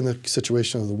basis in the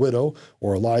situation of the widow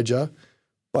or Elijah,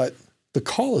 but the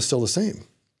call is still the same.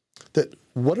 That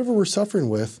whatever we're suffering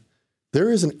with, there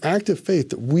is an active faith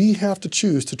that we have to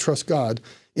choose to trust God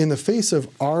in the face of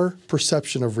our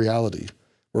perception of reality,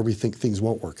 where we think things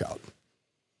won't work out.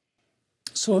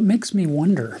 So it makes me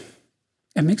wonder.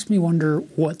 It makes me wonder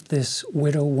what this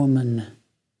widow woman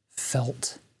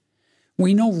felt.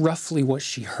 We know roughly what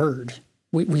she heard.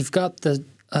 We've got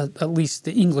at least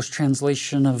the English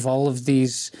translation of all of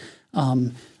these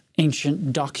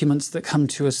ancient documents that come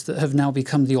to us that have now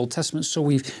become the Old Testament. So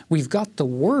we've got the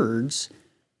words,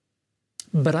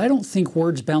 but I don't think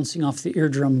words bouncing off the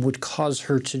eardrum would cause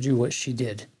her to do what she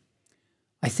did.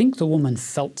 I think the woman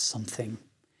felt something.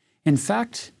 In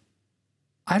fact,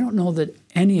 I don't know that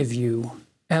any of you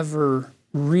ever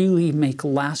really make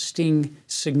lasting,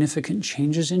 significant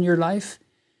changes in your life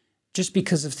just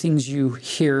because of things you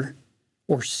hear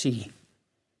or see.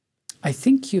 I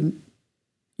think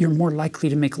you're more likely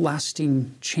to make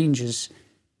lasting changes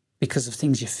because of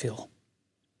things you feel.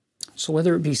 So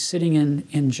whether it be sitting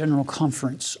in general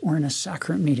conference or in a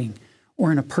sacrament meeting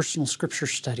or in a personal scripture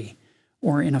study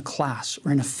or in a class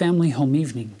or in a family home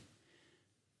evening,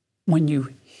 when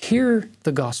you hear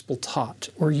the gospel taught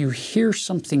or you hear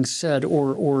something said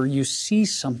or you see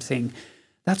something,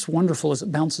 that's wonderful as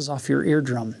it bounces off your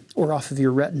eardrum or off of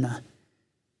your retina.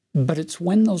 But it's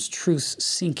when those truths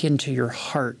sink into your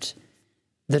heart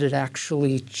that it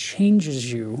actually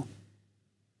changes you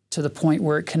to the point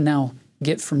where it can now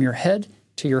get from your head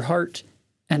to your heart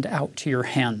and out to your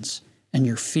hands and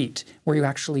your feet, where you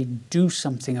actually do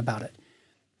something about it.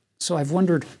 So I've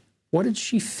wondered, what did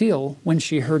she feel when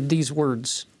she heard these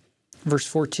words? verse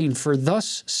 14, "For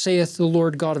thus saith the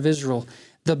Lord God of Israel,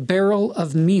 the barrel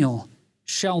of meal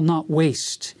shall not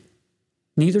waste,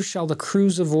 neither shall the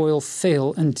cruse of oil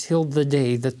fail until the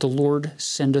day that the Lord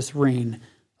sendeth rain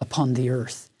upon the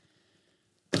earth."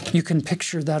 You can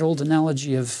picture that old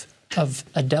analogy of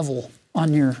a devil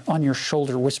on your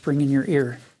shoulder whispering in your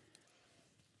ear.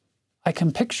 I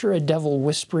can picture a devil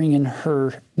whispering in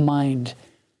her mind,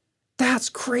 "That's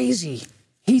crazy.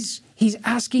 He's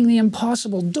asking the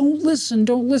impossible. Don't listen,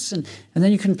 don't listen." And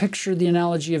then you can picture the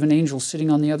analogy of an angel sitting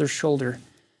on the other shoulder.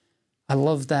 I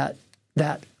love that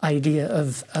idea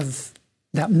of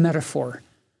that metaphor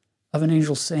of an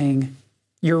angel saying,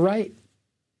 "You're right.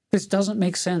 This doesn't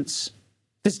make sense.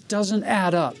 This doesn't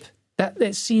add up.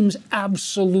 It seems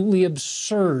absolutely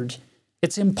absurd.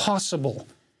 It's impossible."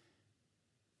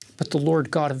 But the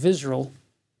Lord God of Israel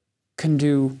can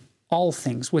do all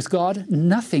things. With God,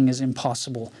 nothing is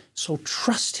impossible. So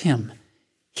trust Him.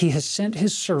 He has sent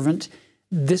His servant.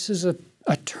 This is a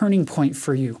turning point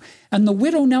for you. And the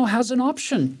widow now has an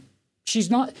option. She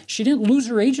didn't lose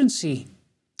her agency.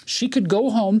 She could go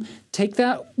home, take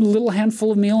that little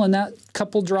handful of meal and that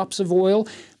couple drops of oil,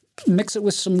 mix it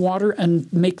with some water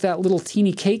and make that little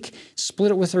teeny cake,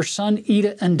 split it with her son, eat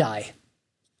it and die.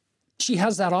 She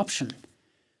has that option.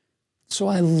 So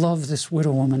I love this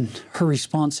widow woman. Her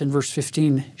response in verse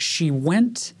 15, "She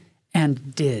went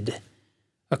and did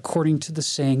according to the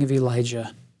saying of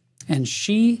Elijah, and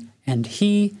she and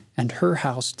he and her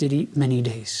house did eat many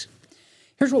days."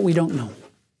 Here's what we don't know.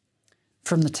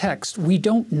 From the text, we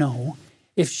don't know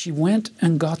if she went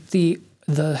and got the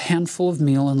handful of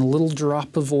meal and the little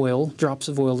drops of oil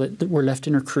that were left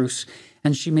in her cruse,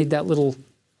 and she made that little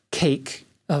cake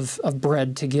of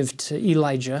bread to give to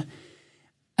Elijah.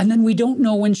 And then we don't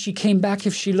know when she came back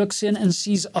if she looks in and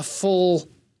sees a full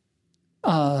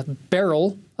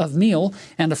barrel of meal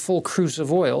and a full cruse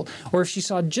of oil, or if she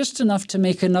saw just enough to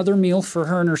make another meal for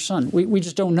her and her son. We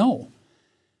just don't know.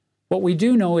 What we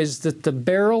do know is that the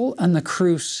barrel and the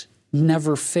cruse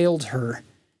never failed her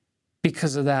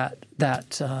because of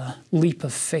that leap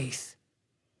of faith.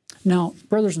 Now,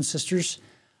 brothers and sisters,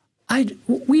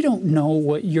 we don't know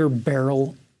what your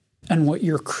barrel and what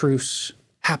your cruse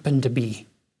happen to be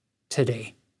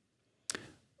today.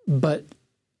 But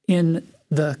in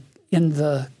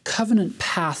the covenant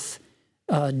path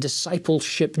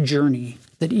discipleship journey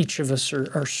that each of us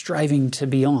are striving to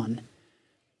be on,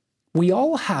 we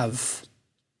all have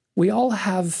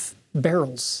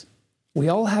barrels. We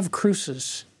all have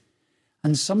cruces.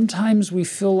 And sometimes we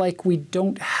feel like we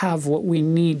don't have what we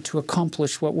need to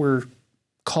accomplish what we're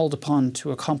called upon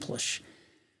to accomplish.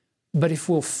 But if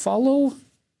we'll follow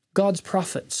God's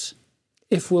prophets,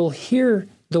 if we'll hear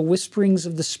the whisperings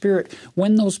of the Spirit,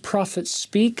 when those prophets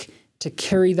speak, to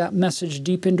carry that message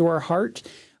deep into our heart,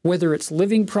 whether it's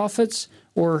living prophets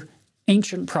or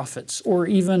ancient prophets or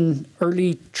even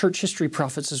early church history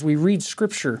prophets, as we read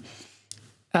Scripture,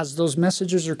 as those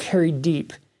messages are carried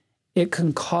deep, it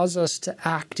can cause us to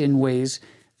act in ways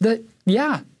that,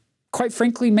 quite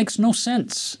frankly, makes no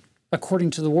sense according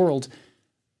to the world.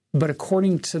 But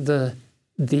according to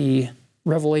the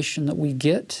revelation that we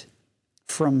get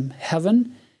from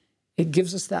heaven, it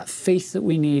gives us that faith that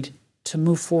we need to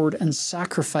move forward and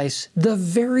sacrifice the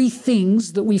very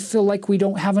things that we feel like we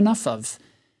don't have enough of.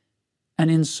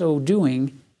 And in so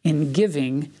doing, in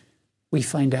giving, we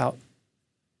find out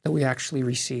that we actually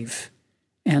receive.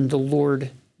 And the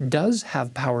Lord does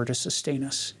have power to sustain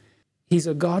us. He's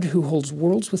a God who holds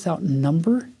worlds without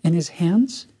number in His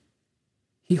hands.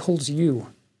 He holds you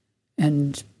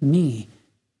and me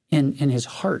in His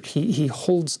heart. He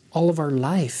holds all of our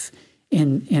life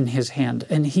in His hand,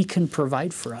 and He can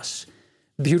provide for us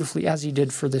beautifully as He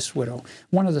did for this widow.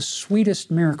 One of the sweetest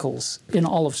miracles in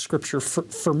all of Scripture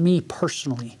for me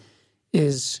personally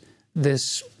is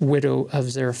this widow of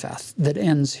Zarephath that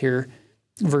ends here,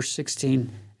 verse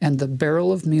 16, "And the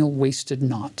barrel of meal wasted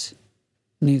not,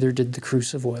 neither did the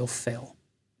cruse of oil fail."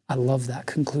 I love that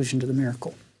conclusion to the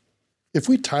miracle. If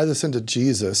we tie this into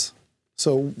Jesus,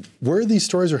 so where these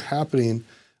stories are happening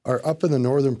are up in the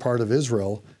northern part of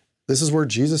Israel. This is where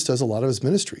Jesus does a lot of His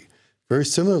ministry. Very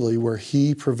similarly, where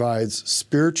He provides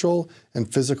spiritual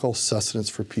and physical sustenance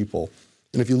for people.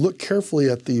 And if you look carefully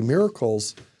at the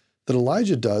miracles that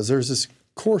Elijah does, there's this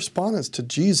correspondence to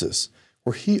Jesus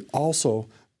where He also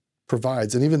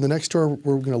provides. And even the next story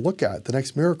we're going to look at, the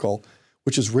next miracle,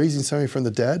 which is raising somebody from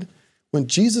the dead, when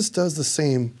Jesus does the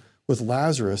same with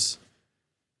Lazarus,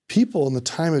 people in the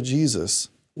time of Jesus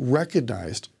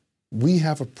recognized we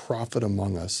have a prophet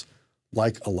among us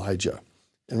like Elijah.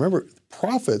 And remember,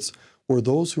 prophets were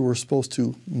those who were supposed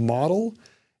to model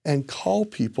and call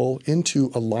people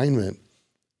into alignment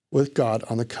with God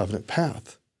on the covenant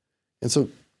path. And so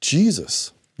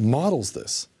Jesus models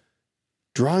this,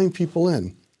 drawing people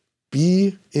in.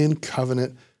 Be in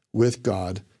covenant with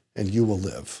God and you will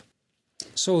live.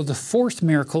 So the fourth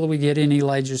miracle that we get in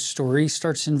Elijah's story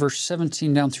starts in verse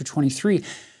 17 down through 23.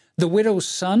 The widow's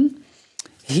son,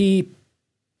 he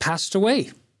passed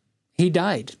away. He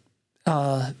died.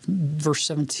 Verse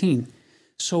 17.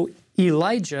 So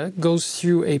Elijah goes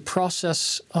through a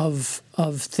process of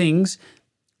things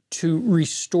to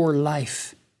restore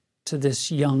life to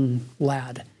this young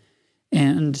lad.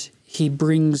 And he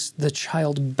brings the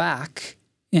child back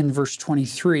in verse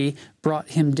 23, brought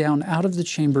him down out of the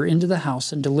chamber into the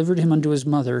house and delivered him unto his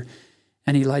mother.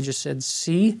 And Elijah said,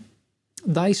 See,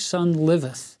 thy son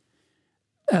liveth.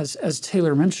 As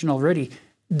Taylor mentioned already,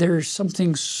 there's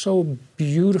something so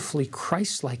beautifully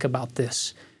Christ-like about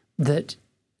this, that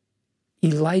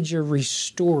Elijah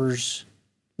restores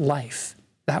life,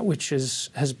 that which has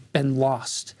been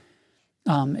lost.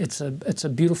 It's a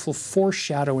beautiful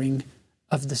foreshadowing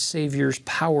of the Savior's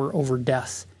power over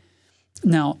death.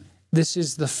 Now, this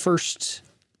is the first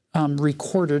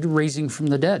recorded raising from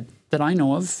the dead that I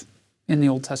know of in the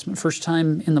Old Testament. First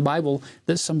time in the Bible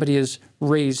that somebody is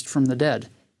raised from the dead.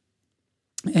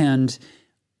 And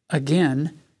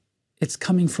again, it's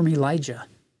coming from Elijah,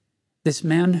 this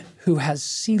man who has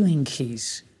sealing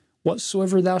keys.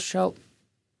 Whatsoever thou shalt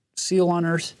seal on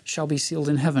earth shall be sealed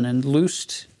in heaven, and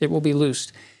loosed, it will be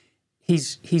loosed.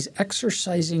 He's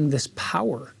exercising this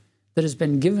power that has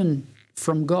been given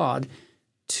from God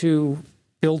to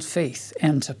build faith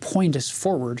and to point us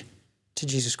forward to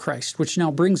Jesus Christ, which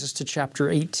now brings us to chapter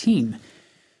 18,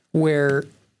 where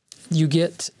you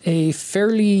get a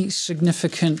fairly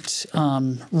significant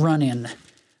run-in,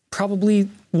 probably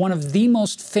one of the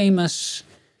most famous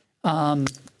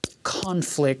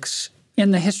conflicts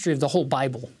in the history of the whole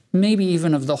Bible, maybe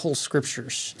even of the whole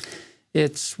Scriptures.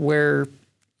 It's where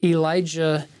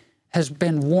Elijah has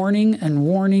been warning and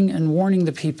warning and warning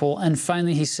the people, and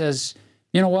finally he says,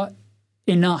 you know what?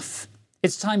 Enough.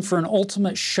 It's time for an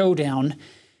ultimate showdown.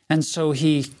 And so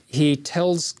he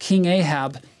tells King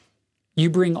Ahab, you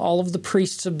bring all of the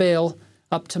priests of Baal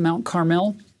up to Mount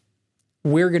Carmel.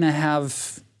 We're going to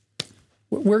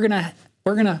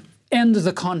end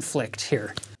the conflict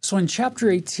here. So in chapter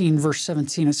 18, verse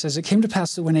 17, it says, It came to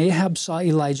pass that when Ahab saw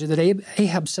Elijah, that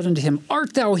Ahab said unto him,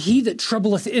 Art thou he that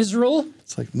troubleth Israel?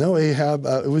 It's like, no, Ahab,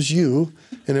 it was you,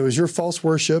 and it was your false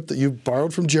worship that you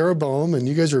borrowed from Jeroboam, and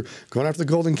you guys are going after the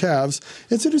golden calves.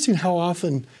 It's interesting how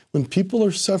often when people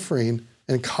are suffering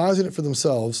and causing it for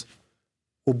themselves,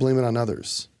 we'll blame it on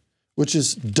others, which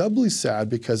is doubly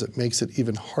sad because it makes it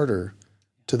even harder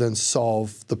to then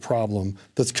solve the problem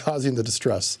that's causing the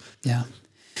distress. Yeah.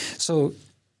 So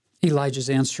Elijah's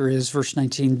answer is, verse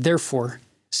 19, Therefore,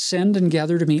 send and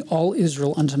gather to me all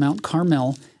Israel unto Mount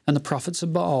Carmel, and the prophets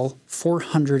of Baal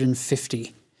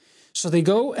 450. So they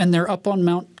go and they're up on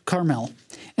Mount Carmel.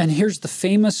 And here's the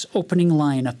famous opening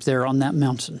line up there on that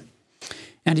mountain.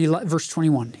 And verse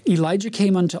 21, Elijah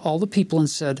came unto all the people and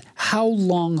said, How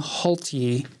long halt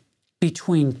ye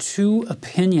between two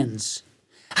opinions?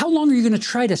 How long are you going to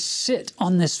try to sit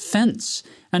on this fence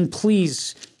and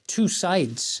please two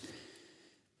sides?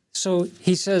 So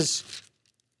he says,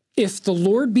 if the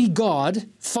Lord be God,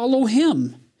 follow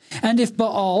him. And if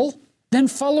Baal, then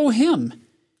follow him.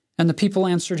 And the people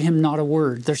answered him not a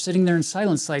word. They're sitting there in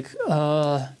silence like,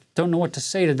 don't know what to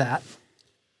say to that.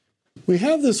 We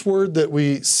have this word that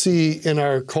we see in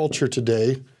our culture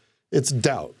today. It's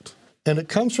doubt. And it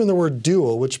comes from the word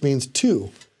duo, which means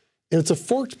two. And it's a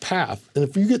forked path. And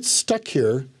if you get stuck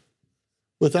here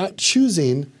without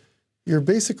choosing, you're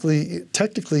basically,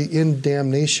 technically in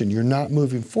damnation. You're not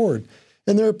moving forward.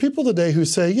 And there are people today who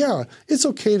say, yeah, it's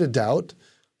okay to doubt.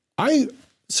 I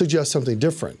suggest something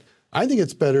different. I think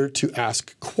it's better to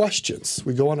ask questions.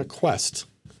 We go on a quest,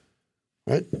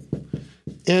 right?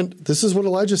 And this is what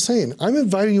Elijah's saying. I'm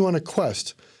inviting you on a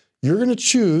quest. You're going to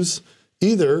choose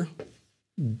either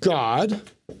God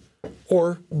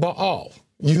or Baal.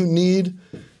 You need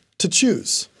to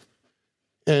choose.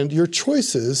 And your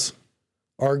choices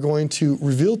are going to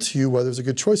reveal to you whether it's a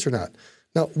good choice or not.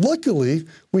 Now, luckily,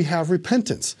 we have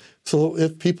repentance. So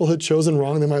if people had chosen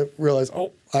wrong, they might realize,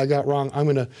 oh, I got wrong. I'm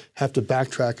going to have to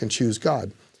backtrack and choose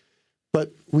God.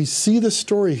 But we see the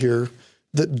story here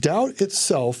that doubt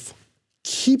itself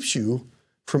keeps you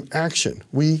from action.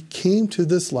 We came to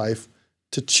this life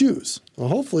to choose. Well,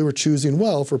 hopefully we're choosing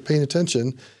well if we're paying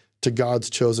attention to God's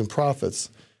chosen prophets.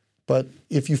 But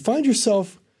if you find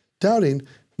yourself doubting,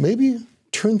 maybe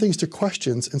turn things to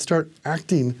questions and start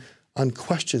acting on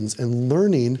questions and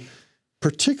learning,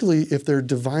 particularly if they're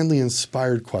divinely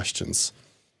inspired questions.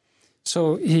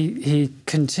 So he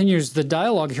continues the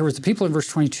dialogue here with the people in verse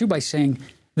 22 by saying,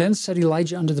 "Then said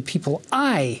Elijah unto the people,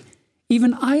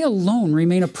 even I alone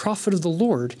remain a prophet of the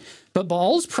Lord, but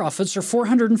Baal's prophets are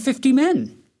 450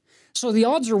 men. So the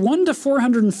odds are 1 to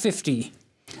 450.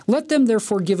 Let them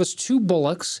therefore give us 2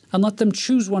 bullocks, and let them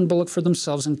choose 1 bullock for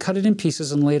themselves, and cut it in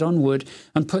pieces, and lay it on wood,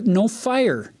 and put no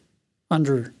fire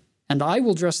under. And I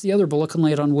will dress the other bullock, and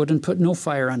lay it on wood, and put no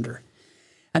fire under."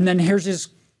 And then here's his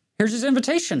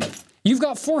invitation. You've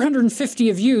got 450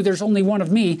 of you. There's only 1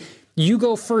 of me. You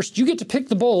go first. You get to pick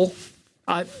the bull.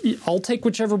 I'll take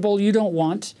whichever bull you don't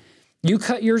want. You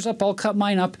cut yours up, I'll cut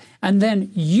mine up. And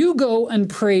then you go and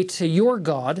pray to your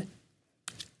God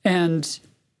and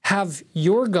have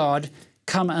your God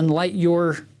come and light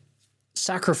your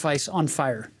sacrifice on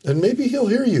fire. And maybe he'll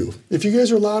hear you if you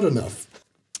guys are loud enough.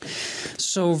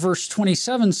 So verse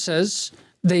 27 says,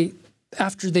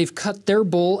 after they've cut their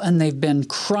bull and they've been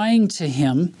crying to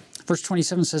him, verse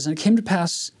 27 says, "And it came to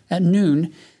pass at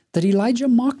noon that Elijah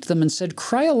mocked them and said,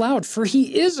 Cry aloud, for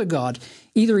he is a God.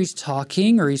 Either he's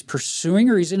talking, or he's pursuing,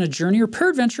 or he's in a journey, or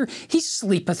peradventure he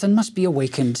sleepeth and must be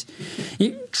awakened.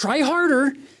 Try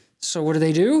harder." So what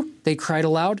do? They cried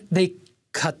aloud. They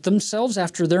cut themselves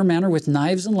after their manner with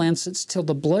knives and lancets till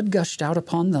the blood gushed out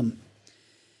upon them.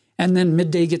 And then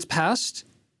midday gets past,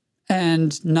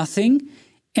 and nothing.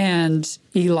 And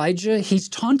Elijah, he's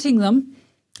taunting them.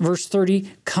 Verse 30,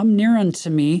 "Come near unto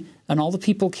me." And all the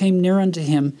people came near unto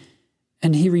him,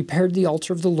 and he repaired the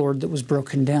altar of the Lord that was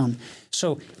broken down.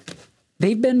 So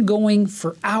they've been going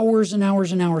for hours and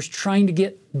hours and hours trying to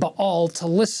get Baal to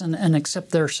listen and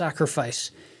accept their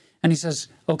sacrifice. And he says,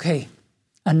 "Okay,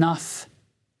 enough.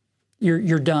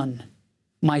 You're done.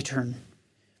 My turn."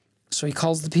 So he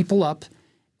calls the people up,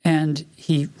 and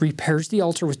he repairs the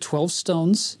altar with 12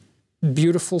 stones,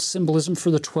 beautiful symbolism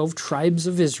for the 12 tribes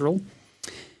of Israel.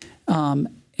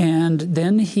 And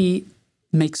then he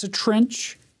makes a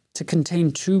trench to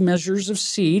contain 2 measures of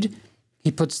seed. He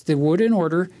puts the wood in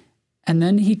order, and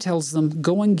then he tells them,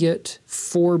 "Go and get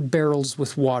 4 barrels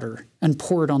with water and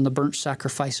pour it on the burnt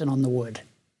sacrifice and on the wood."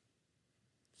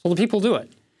 So the people do it.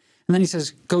 And then he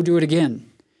says, "Go do it again."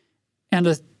 And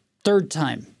a 3rd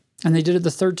time. And they did it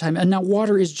the 3rd time. And now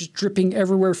water is just dripping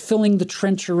everywhere, filling the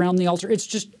trench around the altar. It's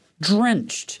just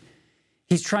drenched.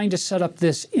 He's trying to set up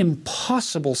this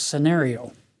impossible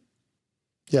scenario.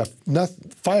 Yeah,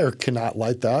 fire cannot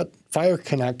light that. Fire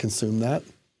cannot consume that.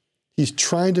 He's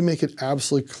trying to make it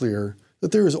absolutely clear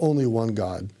that there is only one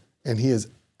God, and he is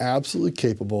absolutely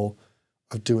capable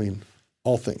of doing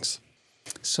all things.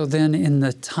 So then in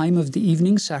the time of the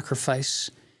evening sacrifice,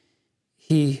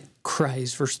 he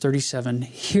cries, verse 37,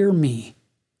 "Hear me,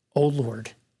 O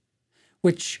Lord."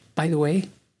 Which, by the way,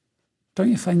 don't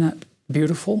you find that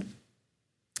beautiful?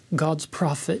 God's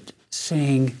prophet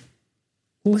saying,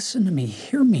 "Listen to me,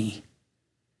 hear me."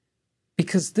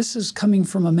 Because this is coming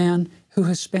from a man who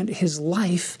has spent his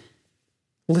life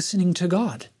listening to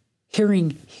God,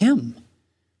 hearing him,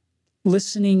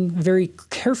 listening very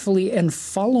carefully and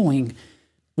following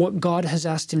what God has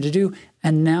asked him to do.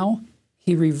 And now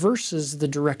he reverses the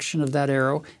direction of that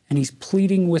arrow, and he's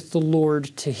pleading with the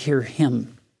Lord to hear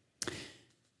him.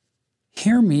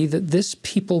 "Hear me, that this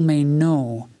people may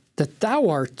know that thou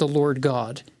art the Lord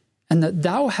God, and that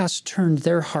thou hast turned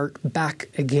their heart back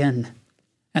again."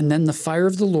 And then the fire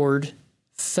of the Lord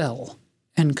fell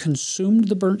and consumed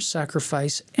the burnt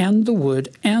sacrifice and the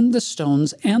wood and the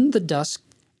stones and the dust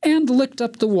and licked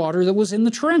up the water that was in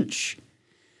the trench.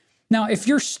 Now, if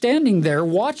you're standing there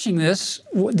watching this,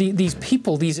 these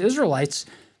people, these Israelites,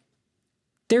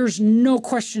 there's no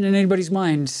question in anybody's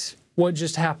mind what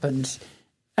just happened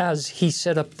as he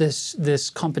set up this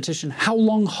competition. How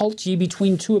long halt ye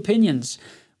between 2 opinions?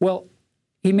 Well,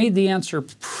 he made the answer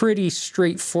pretty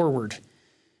straightforward.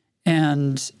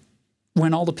 And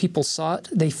when all the people saw it,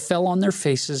 they fell on their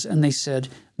faces and they said,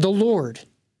 "The Lord,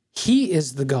 he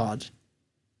is the God.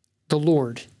 The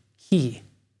Lord, he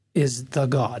is the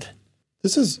God."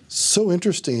 This is so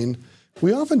interesting.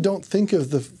 We often don't think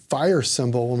of the fire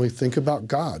symbol when we think about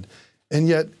God. And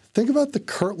yet, think about the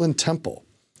Kirtland Temple.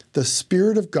 The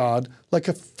Spirit of God, like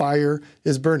a fire,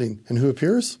 is burning. And who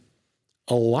appears?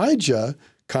 Elijah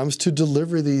comes to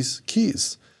deliver these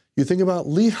keys. You think about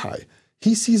Lehi.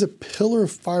 He sees a pillar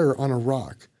of fire on a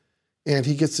rock, and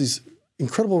he gets these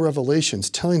incredible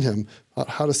revelations telling him about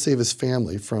how to save his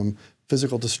family from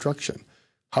physical destruction.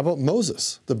 How about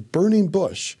Moses, the burning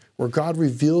bush, where God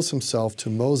reveals himself to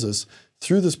Moses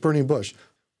through this burning bush?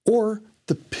 Or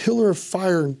the pillar of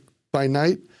fire by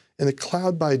night and the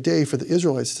cloud by day for the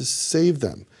Israelites to save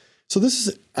them. So this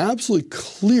is an absolutely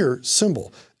clear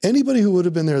symbol. Anybody who would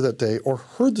have been there that day or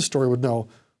heard the story would know,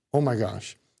 oh my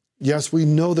gosh, Yes, we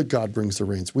know that God brings the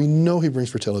rains. We know he brings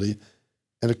fertility.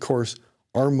 And of course,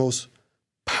 our most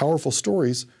powerful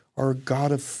stories are a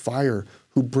God of fire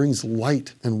who brings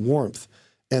light and warmth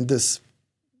and this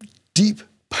deep,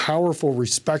 powerful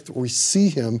respect where we see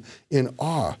him in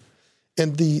awe.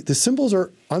 And the symbols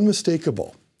are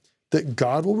unmistakable, that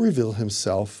God will reveal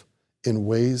himself in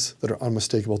ways that are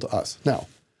unmistakable to us. Now,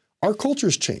 our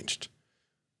culture's changed.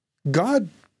 God,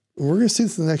 we're going to see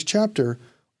this in the next chapter,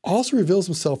 also reveals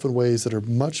himself in ways that are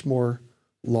much more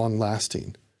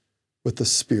long-lasting with the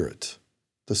Spirit,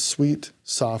 the sweet,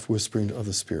 soft whispering of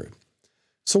the Spirit.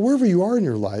 So wherever you are in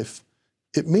your life,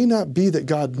 it may not be that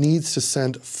God needs to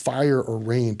send fire or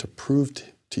rain to prove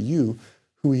to you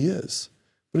who he is,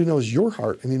 but he knows your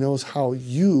heart and he knows how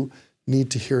you need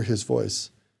to hear his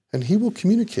voice, and he will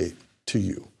communicate to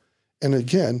you. And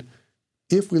again,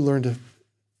 if we learn to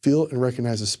feel and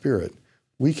recognize the Spirit,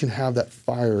 we can have that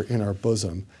fire in our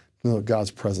bosom to know that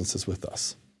God's presence is with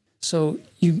us. So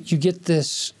you get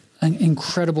this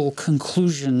incredible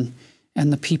conclusion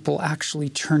and the people actually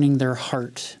turning their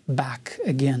heart back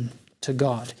again to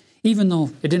God. Even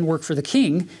though it didn't work for the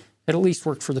king, it at least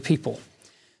worked for the people.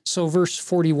 So verse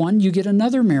 41, you get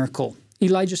another miracle.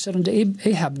 Elijah said unto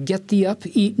Ahab, get thee up,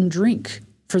 eat and drink,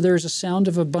 for there is a sound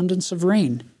of abundance of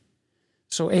rain.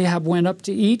 So Ahab went up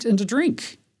to eat and to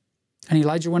drink. And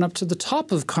Elijah went up to the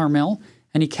top of Carmel,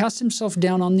 and he cast himself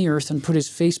down on the earth and put his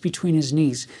face between his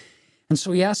knees. And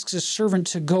so he asks his servant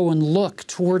to go and look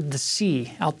toward the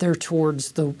sea, out there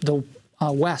towards the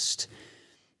west.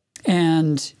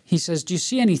 And he says, do you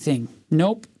see anything?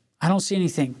 Nope, I don't see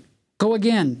anything. Go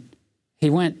again. He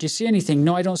went, do you see anything?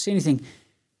 No, I don't see anything.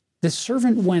 The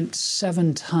servant went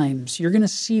 7 times. You're going to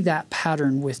see that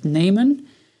pattern with Naaman.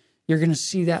 You're going to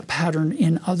see that pattern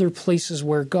in other places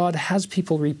where God has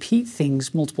people repeat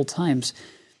things multiple times.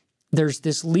 There's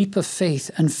this leap of faith.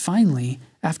 And finally,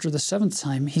 after the 7th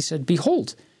time, he said,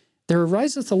 behold, there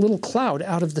ariseth a little cloud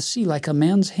out of the sea like a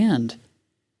man's hand.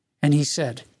 And he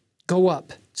said, go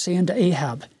up, say unto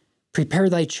Ahab, prepare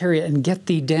thy chariot and get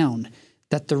thee down,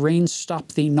 that the rain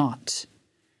stop thee not.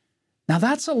 Now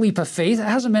that's a leap of faith. It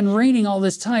hasn't been raining all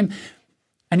this time.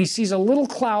 And he sees a little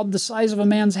cloud the size of a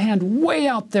man's hand way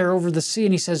out there over the sea.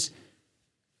 And he says,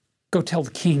 go tell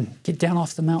the king, get down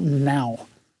off the mountain now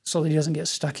so that he doesn't get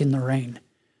stuck in the rain.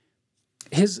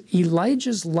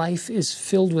 Elijah's life is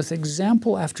filled with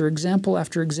example after example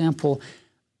after example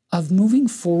of moving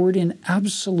forward in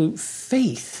absolute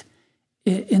faith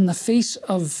in the face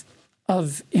of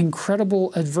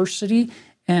incredible adversity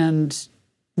and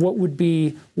what would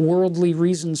be worldly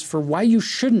reasons for why you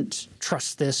shouldn't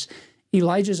trust this.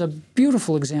 Elijah's a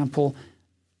beautiful example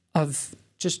of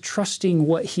just trusting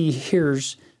what he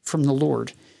hears from the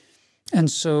Lord. And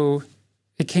so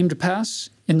it came to pass,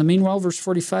 in the meanwhile, verse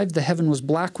 45, the heaven was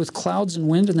black with clouds and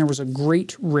wind, and there was a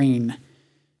great rain.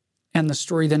 And the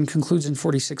story then concludes in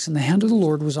 46, and the hand of the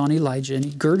Lord was on Elijah, and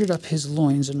he girded up his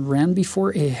loins and ran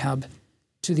before Ahab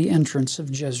to the entrance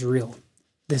of Jezreel.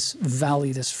 This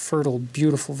valley, this fertile,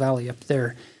 beautiful valley up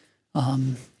there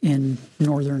in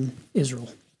northern Israel.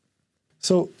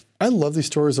 So I love these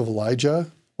stories of Elijah.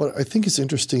 What I think is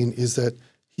interesting is that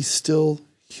he's still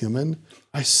human.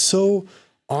 I so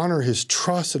honor his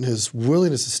trust and his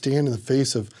willingness to stand in the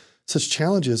face of such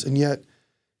challenges, and yet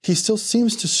he still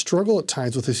seems to struggle at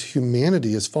times with his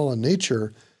humanity, his fallen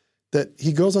nature, that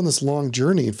he goes on this long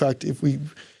journey. In fact, if we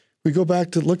go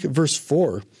back to look at verse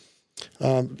 4,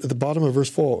 at the bottom of verse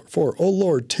 4, O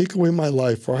Lord, take away my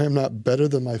life, for I am not better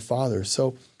than my father.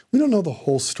 So we don't know the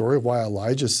whole story of why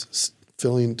Elijah's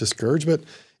feeling discouraged, but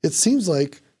it seems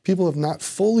like people have not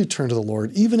fully turned to the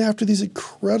Lord, even after these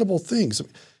incredible things.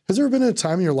 Has there ever been a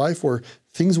time in your life where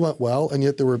things went well, and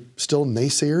yet there were still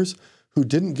naysayers who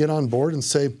didn't get on board and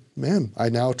say, man, I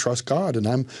now trust God, and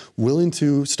I'm willing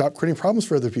to stop creating problems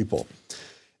for other people?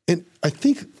 And I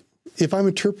think if I'm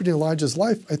interpreting Elijah's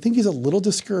life, I think he's a little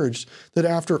discouraged that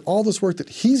after all this work that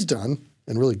he's done,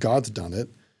 and really God's done it,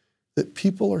 that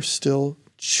people are still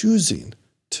choosing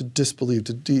to disbelieve,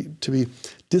 to be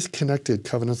disconnected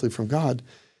covenantally from God,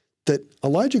 that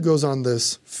Elijah goes on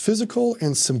this physical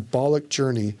and symbolic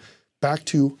journey back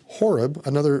to Horeb,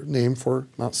 another name for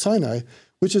Mount Sinai,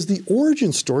 which is the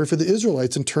origin story for the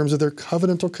Israelites in terms of their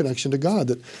covenantal connection to God,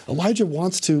 that Elijah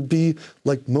wants to be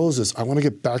like Moses. I want to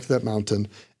get back to that mountain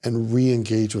and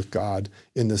re-engage with God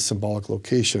in this symbolic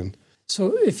location.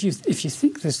 So if you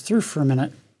think this through for a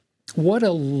minute, what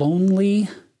a lonely,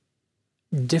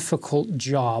 difficult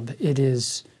job it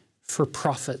is for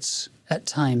prophets at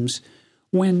times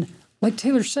when, like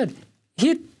Taylor said,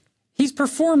 he's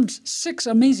performed 6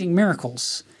 amazing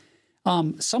miracles,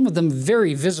 some of them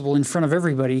very visible in front of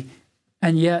everybody,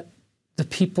 and yet the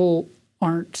people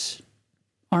aren't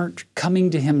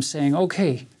coming to him saying,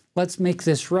 okay, let's make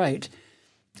this right.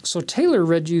 So Taylor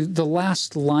read you the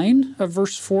last line of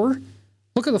verse 4.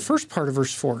 Look at the first part of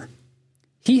verse 4.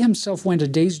 He himself went a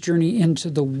day's journey into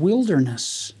the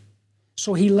wilderness.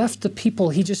 So he left the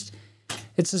people. It's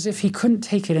as if he couldn't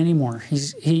take it anymore.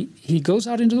 He goes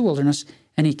out into the wilderness,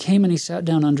 and he came and he sat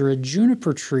down under a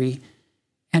juniper tree,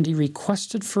 and he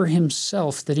requested for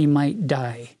himself that he might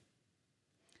die.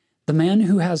 The man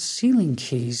who has sealing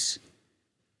keys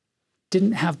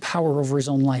didn't have power over his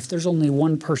own life. There's only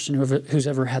one person who's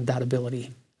ever had that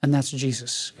ability, and that's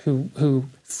Jesus, who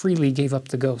freely gave up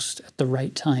the ghost at the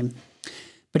right time.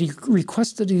 But he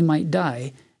requested he might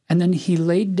die, and then he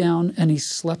laid down and he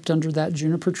slept under that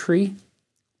juniper tree.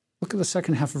 Look at the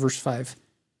second half of verse 5.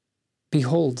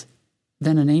 Behold,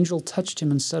 then an angel touched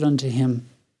him and said unto him,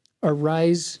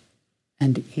 Arise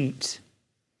and eat.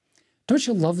 Don't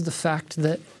you love the fact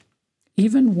that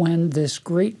even when this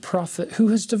great prophet, who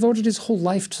has devoted his whole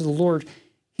life to the Lord,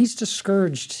 he's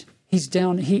discouraged, he's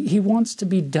down, he wants to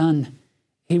be done.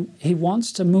 He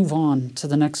wants to move on to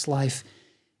the next life.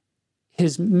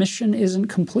 His mission isn't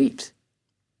complete.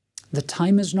 The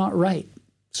time is not right.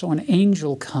 So an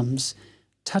angel comes,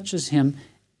 touches him,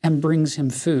 and brings him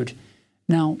food.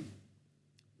 Now,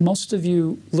 most of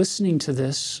you listening to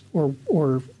this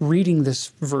or reading this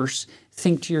verse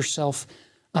think to yourself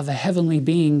of a heavenly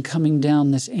being coming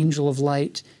down, this angel of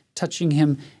light, touching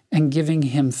him and giving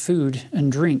him food and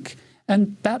drink.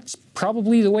 And that's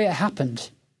probably the way it happened.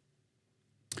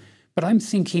 But I'm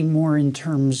thinking more in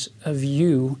terms of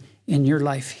you in your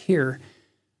life here,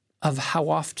 of how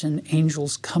often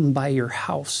angels come by your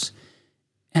house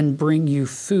and bring you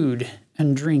food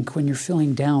and drink when you're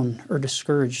feeling down or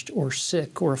discouraged or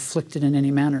sick or afflicted in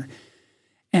any manner.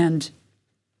 And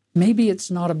maybe it's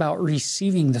not about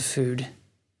receiving the food.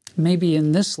 Maybe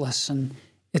in this lesson,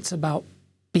 it's about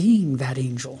being that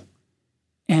angel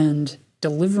and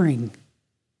delivering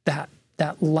that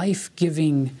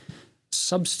life-giving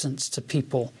substance to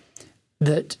people,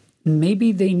 that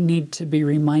maybe they need to be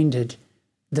reminded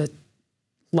that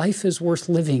life is worth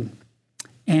living,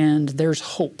 and there's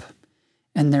hope,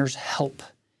 and there's help,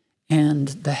 and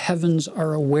the heavens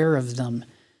are aware of them.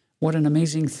 What an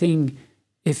amazing thing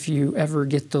if you ever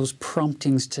get those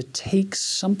promptings to take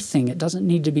something. It doesn't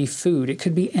need to be food. It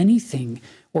could be anything,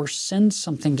 or send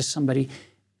something to somebody.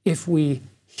 If we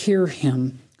hear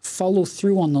him, follow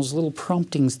through on those little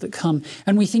promptings that come,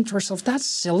 and we think to ourselves, that's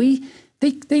silly.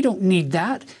 They don't need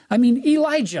that. I mean,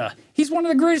 Elijah, he's one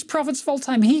of the greatest prophets of all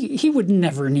time. He would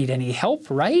never need any help,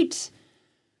 right?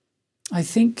 I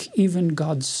think even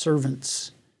God's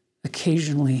servants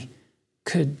occasionally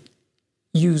could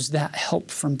use that help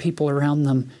from people around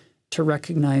them to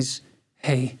recognize,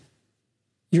 hey,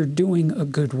 you're doing a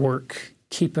good work.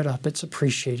 Keep it up. It's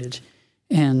appreciated.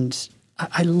 And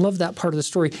I love that part of the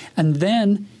story. And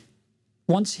then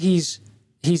once he's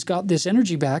got this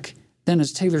energy back, then,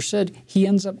 as Taylor said, he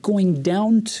ends up going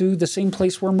down to the same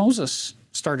place where Moses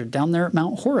started, down there at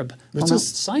Mount Horeb, or Mount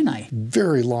Sinai.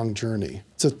 Very long journey.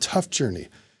 It's a tough journey.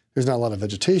 There's not a lot of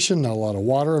vegetation, not a lot of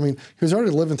water. I mean, he was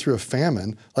already living through a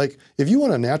famine. Like, if you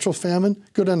want a natural famine,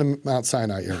 go down to Mount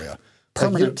Sinai area.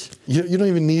 Permanent. Like you don't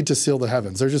even need to seal the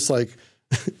heavens. They're just like,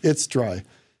 it's dry.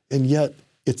 And yet,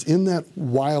 it's in that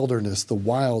wilderness, the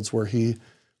wilds, where he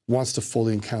wants to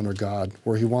fully encounter God,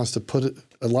 where he wants to put it.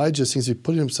 Elijah seems to be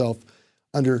putting himself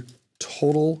under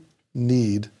total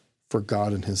need for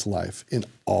God in his life in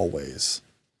all ways.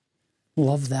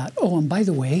 Love that. Oh, and by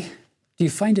the way, do you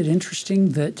find it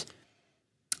interesting that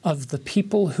of the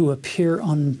people who appear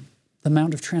on the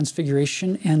Mount of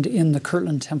Transfiguration and in the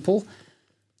Kirtland Temple,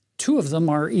 two of them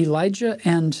are Elijah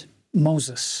and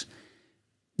Moses.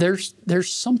 There's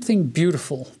something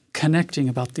beautiful connecting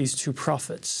about these two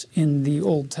prophets in the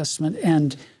Old Testament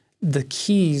and the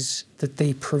keys that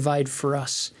they provide for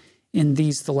us in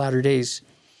these, the latter days.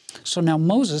 So now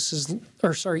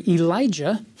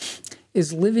Elijah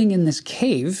is living in this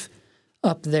cave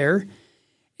up there,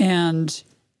 and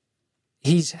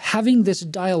he's having this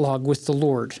dialogue with the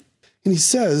Lord. And he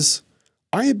says,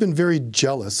 I have been very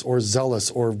jealous or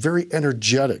zealous or very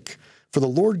energetic for the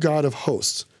Lord God of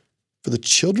hosts. For the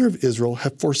children of Israel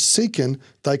have forsaken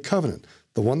thy covenant,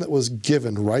 the one that was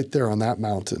given right there on that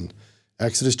mountain.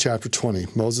 Exodus chapter 20,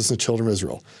 Moses and the children of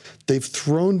Israel. They've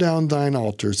thrown down thine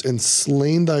altars and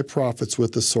slain thy prophets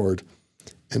with the sword.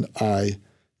 And I,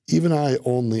 even I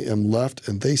only, am left,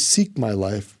 and they seek my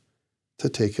life to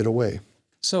take it away.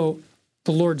 So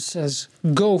the Lord says,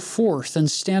 go forth and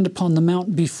stand upon the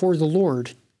mount before the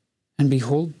Lord. And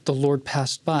behold, the Lord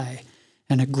passed by,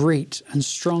 and a great and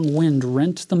strong wind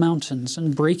rent the mountains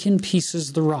and brake in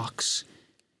pieces the rocks.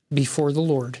 before the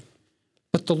Lord.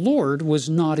 But the Lord was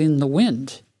not in the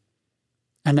wind.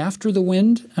 And after the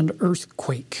wind, an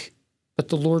earthquake. But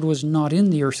the Lord was not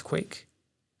in the earthquake.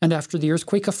 And after the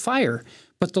earthquake, a fire.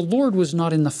 But the Lord was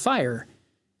not in the fire.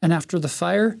 And after the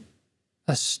fire,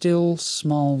 a still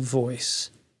small voice.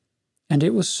 And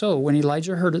it was so, when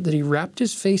Elijah heard it, that he wrapped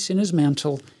his face in his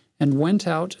mantle and went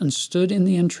out and stood in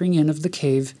the entering in of the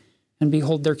cave. And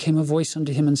behold, there came a voice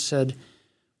unto him and said,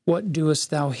 What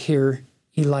doest thou here,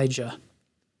 Elijah?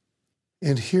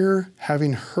 And here,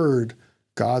 having heard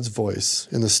God's voice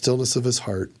in the stillness of his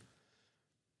heart,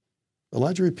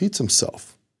 Elijah repeats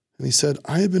himself. And he said,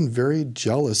 I have been very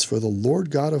jealous for the Lord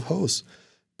God of hosts,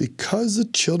 because the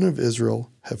children of Israel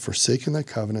have forsaken thy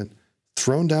covenant,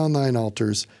 thrown down thine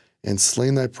altars, and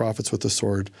slain thy prophets with the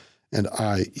sword. And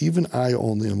I, even I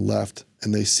only, am left,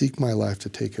 and they seek my life to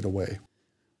take it away.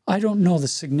 I don't know the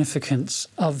significance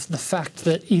of the fact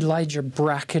that Elijah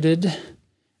bracketed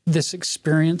this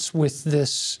experience with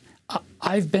this,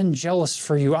 I've been jealous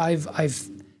for you, I've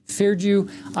feared you,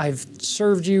 I've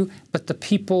served you, but the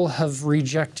people have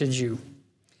rejected you.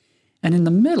 And in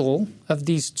the middle of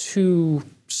these two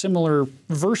similar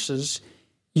verses,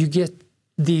 you get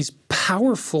these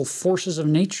powerful forces of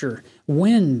nature,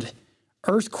 wind,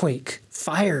 earthquake,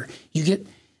 fire. You get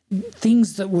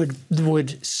things that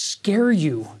would scare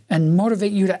you and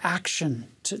motivate you to action,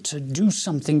 to do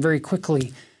something very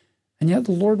quickly. And yet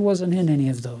the Lord wasn't in any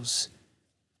of those.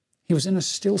 He was in a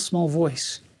still small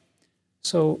voice.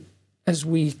 So as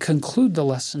we conclude the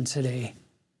lesson today,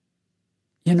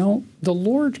 the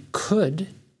Lord could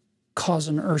cause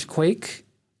an earthquake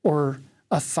or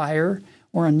a fire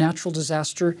or a natural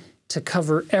disaster to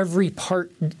cover every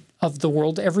part of the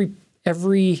world.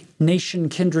 Every nation,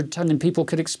 kindred, tongue, and people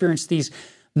could experience these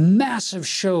massive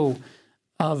show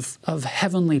of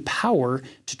heavenly power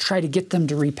to try to get them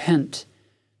to repent.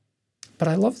 But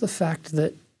I love the fact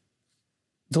that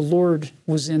the Lord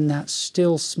was in that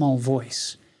still small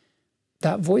voice.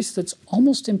 That voice that's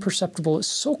almost imperceptible. It's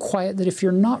so quiet that if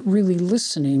you're not really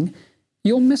listening,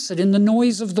 you'll miss it in the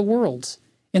noise of the world,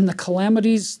 in the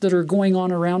calamities that are going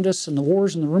on around us, and the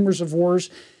wars and the rumors of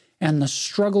wars, and the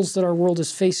struggles that our world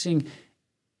is facing.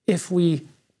 If we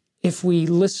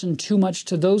listen too much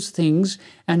to those things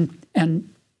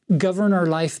and govern our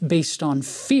life based on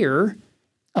fear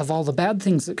of all the bad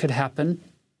things that could happen,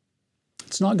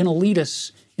 it's not going to lead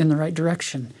us in the right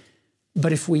direction.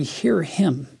 But if we hear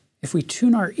Him, if we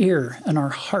tune our ear and our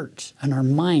heart and our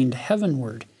mind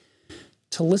heavenward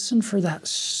to listen for that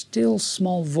still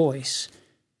small voice,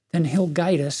 then He'll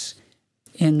guide us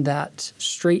in that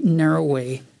straight and narrow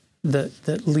way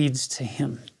that leads to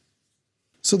Him.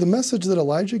 So the message that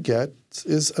Elijah gets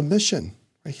is a mission.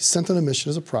 He's sent on a mission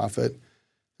as a prophet.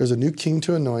 There's a new king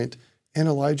to anoint. And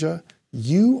Elijah,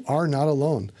 you are not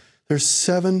alone. There's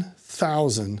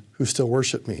 7,000 who still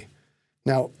worship me.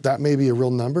 Now, that may be a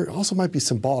real number. It also might be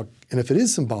symbolic. And if it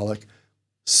is symbolic,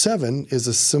 7 is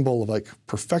a symbol of like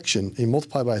perfection. And you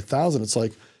multiply by 1,000, it's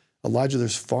like, Elijah,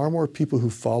 there's far more people who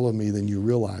follow me than you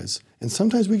realize. And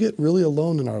sometimes we get really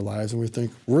alone in our lives and we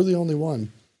think we're the only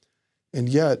one. And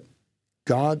yet,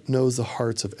 God knows the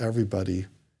hearts of everybody.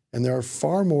 And there are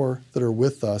far more that are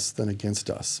with us than against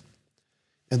us.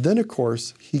 And then, of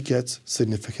course, he gets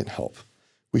significant help.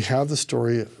 We have the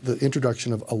story, the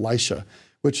introduction of Elisha,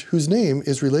 whose name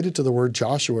is related to the word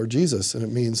Joshua or Jesus, and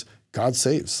it means God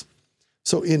saves.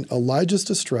 So in Elijah's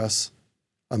distress,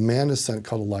 a man is sent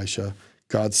called Elisha.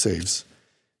 God saves.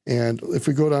 And if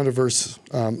we go down to verse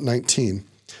 19.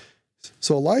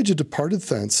 So Elijah departed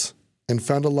thence and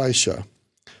found Elisha,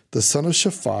 the son of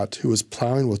Shaphat, who was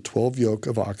plowing with 12 yoke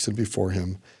of oxen before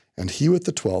him, and he with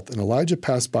the 12th. And Elijah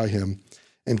passed by him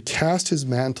and cast his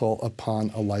mantle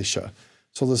upon Elisha.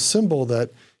 So the symbol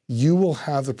that you will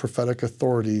have the prophetic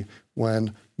authority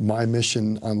when my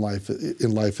mission in life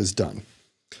is done.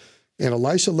 And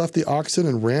Elisha left the oxen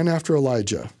and ran after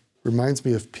Elijah. Reminds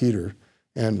me of Peter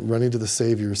and running to the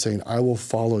Savior, saying, I will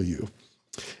follow you.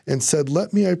 And said,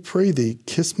 Let me, I pray thee,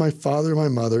 kiss my father and my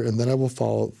mother, and then I will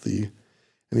follow thee.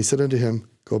 And he said unto him,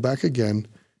 Go back again,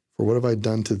 for what have I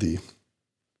done to thee?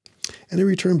 And he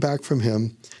returned back from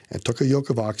him, and took a yoke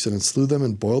of oxen, and slew them,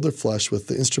 and boiled their flesh with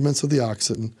the instruments of the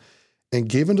oxen, and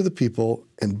gave unto the people,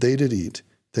 and they did eat.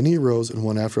 Then he arose and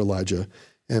went after Elijah,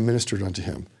 and ministered unto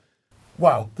him.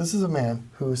 Wow, this is a man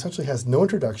who essentially has no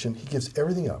introduction. He gives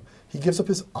everything up. He gives up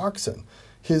his oxen,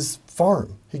 his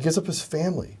farm. He gives up his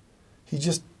family. He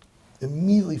just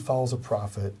immediately follows a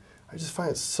prophet. I just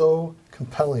find it so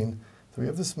compelling that we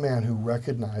have this man who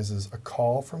recognizes a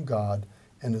call from God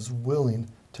and is willing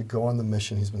to go on the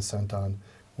mission he's been sent on,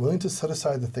 willing to set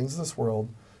aside the things of this world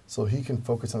so he can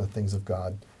focus on the things of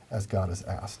God. as God has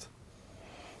asked.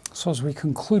 So as we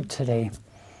conclude today,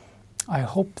 I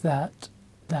hope that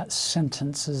that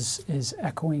sentence is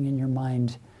echoing in your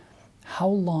mind. How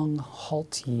long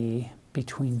halt ye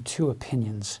between two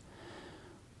opinions?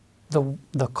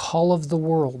 The call of the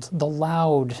world, the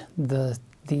loud, the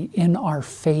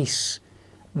in-our-face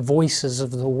voices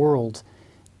of the world,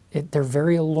 they're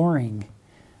very alluring,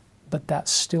 but that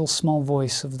still small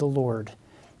voice of the Lord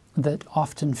that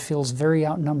often feels very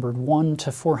outnumbered, 1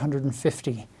 to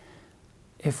 450,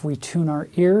 if we tune our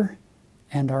ear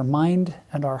and our mind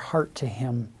and our heart to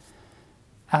Him,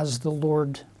 as the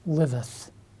Lord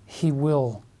liveth, He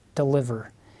will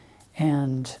deliver.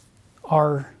 And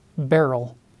our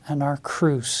barrel and our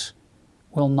cruse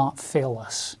will not fail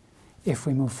us if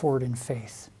we move forward in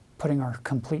faith, putting our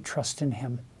complete trust in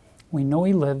Him. We know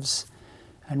He lives,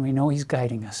 and we know He's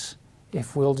guiding us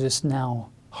if we'll just now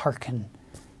hearken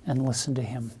and listen to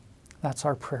Him. That's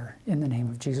our prayer in the name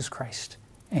of Jesus Christ.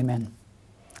 Amen.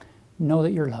 Know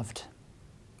that you're loved.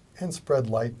 And spread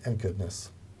light and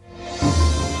goodness.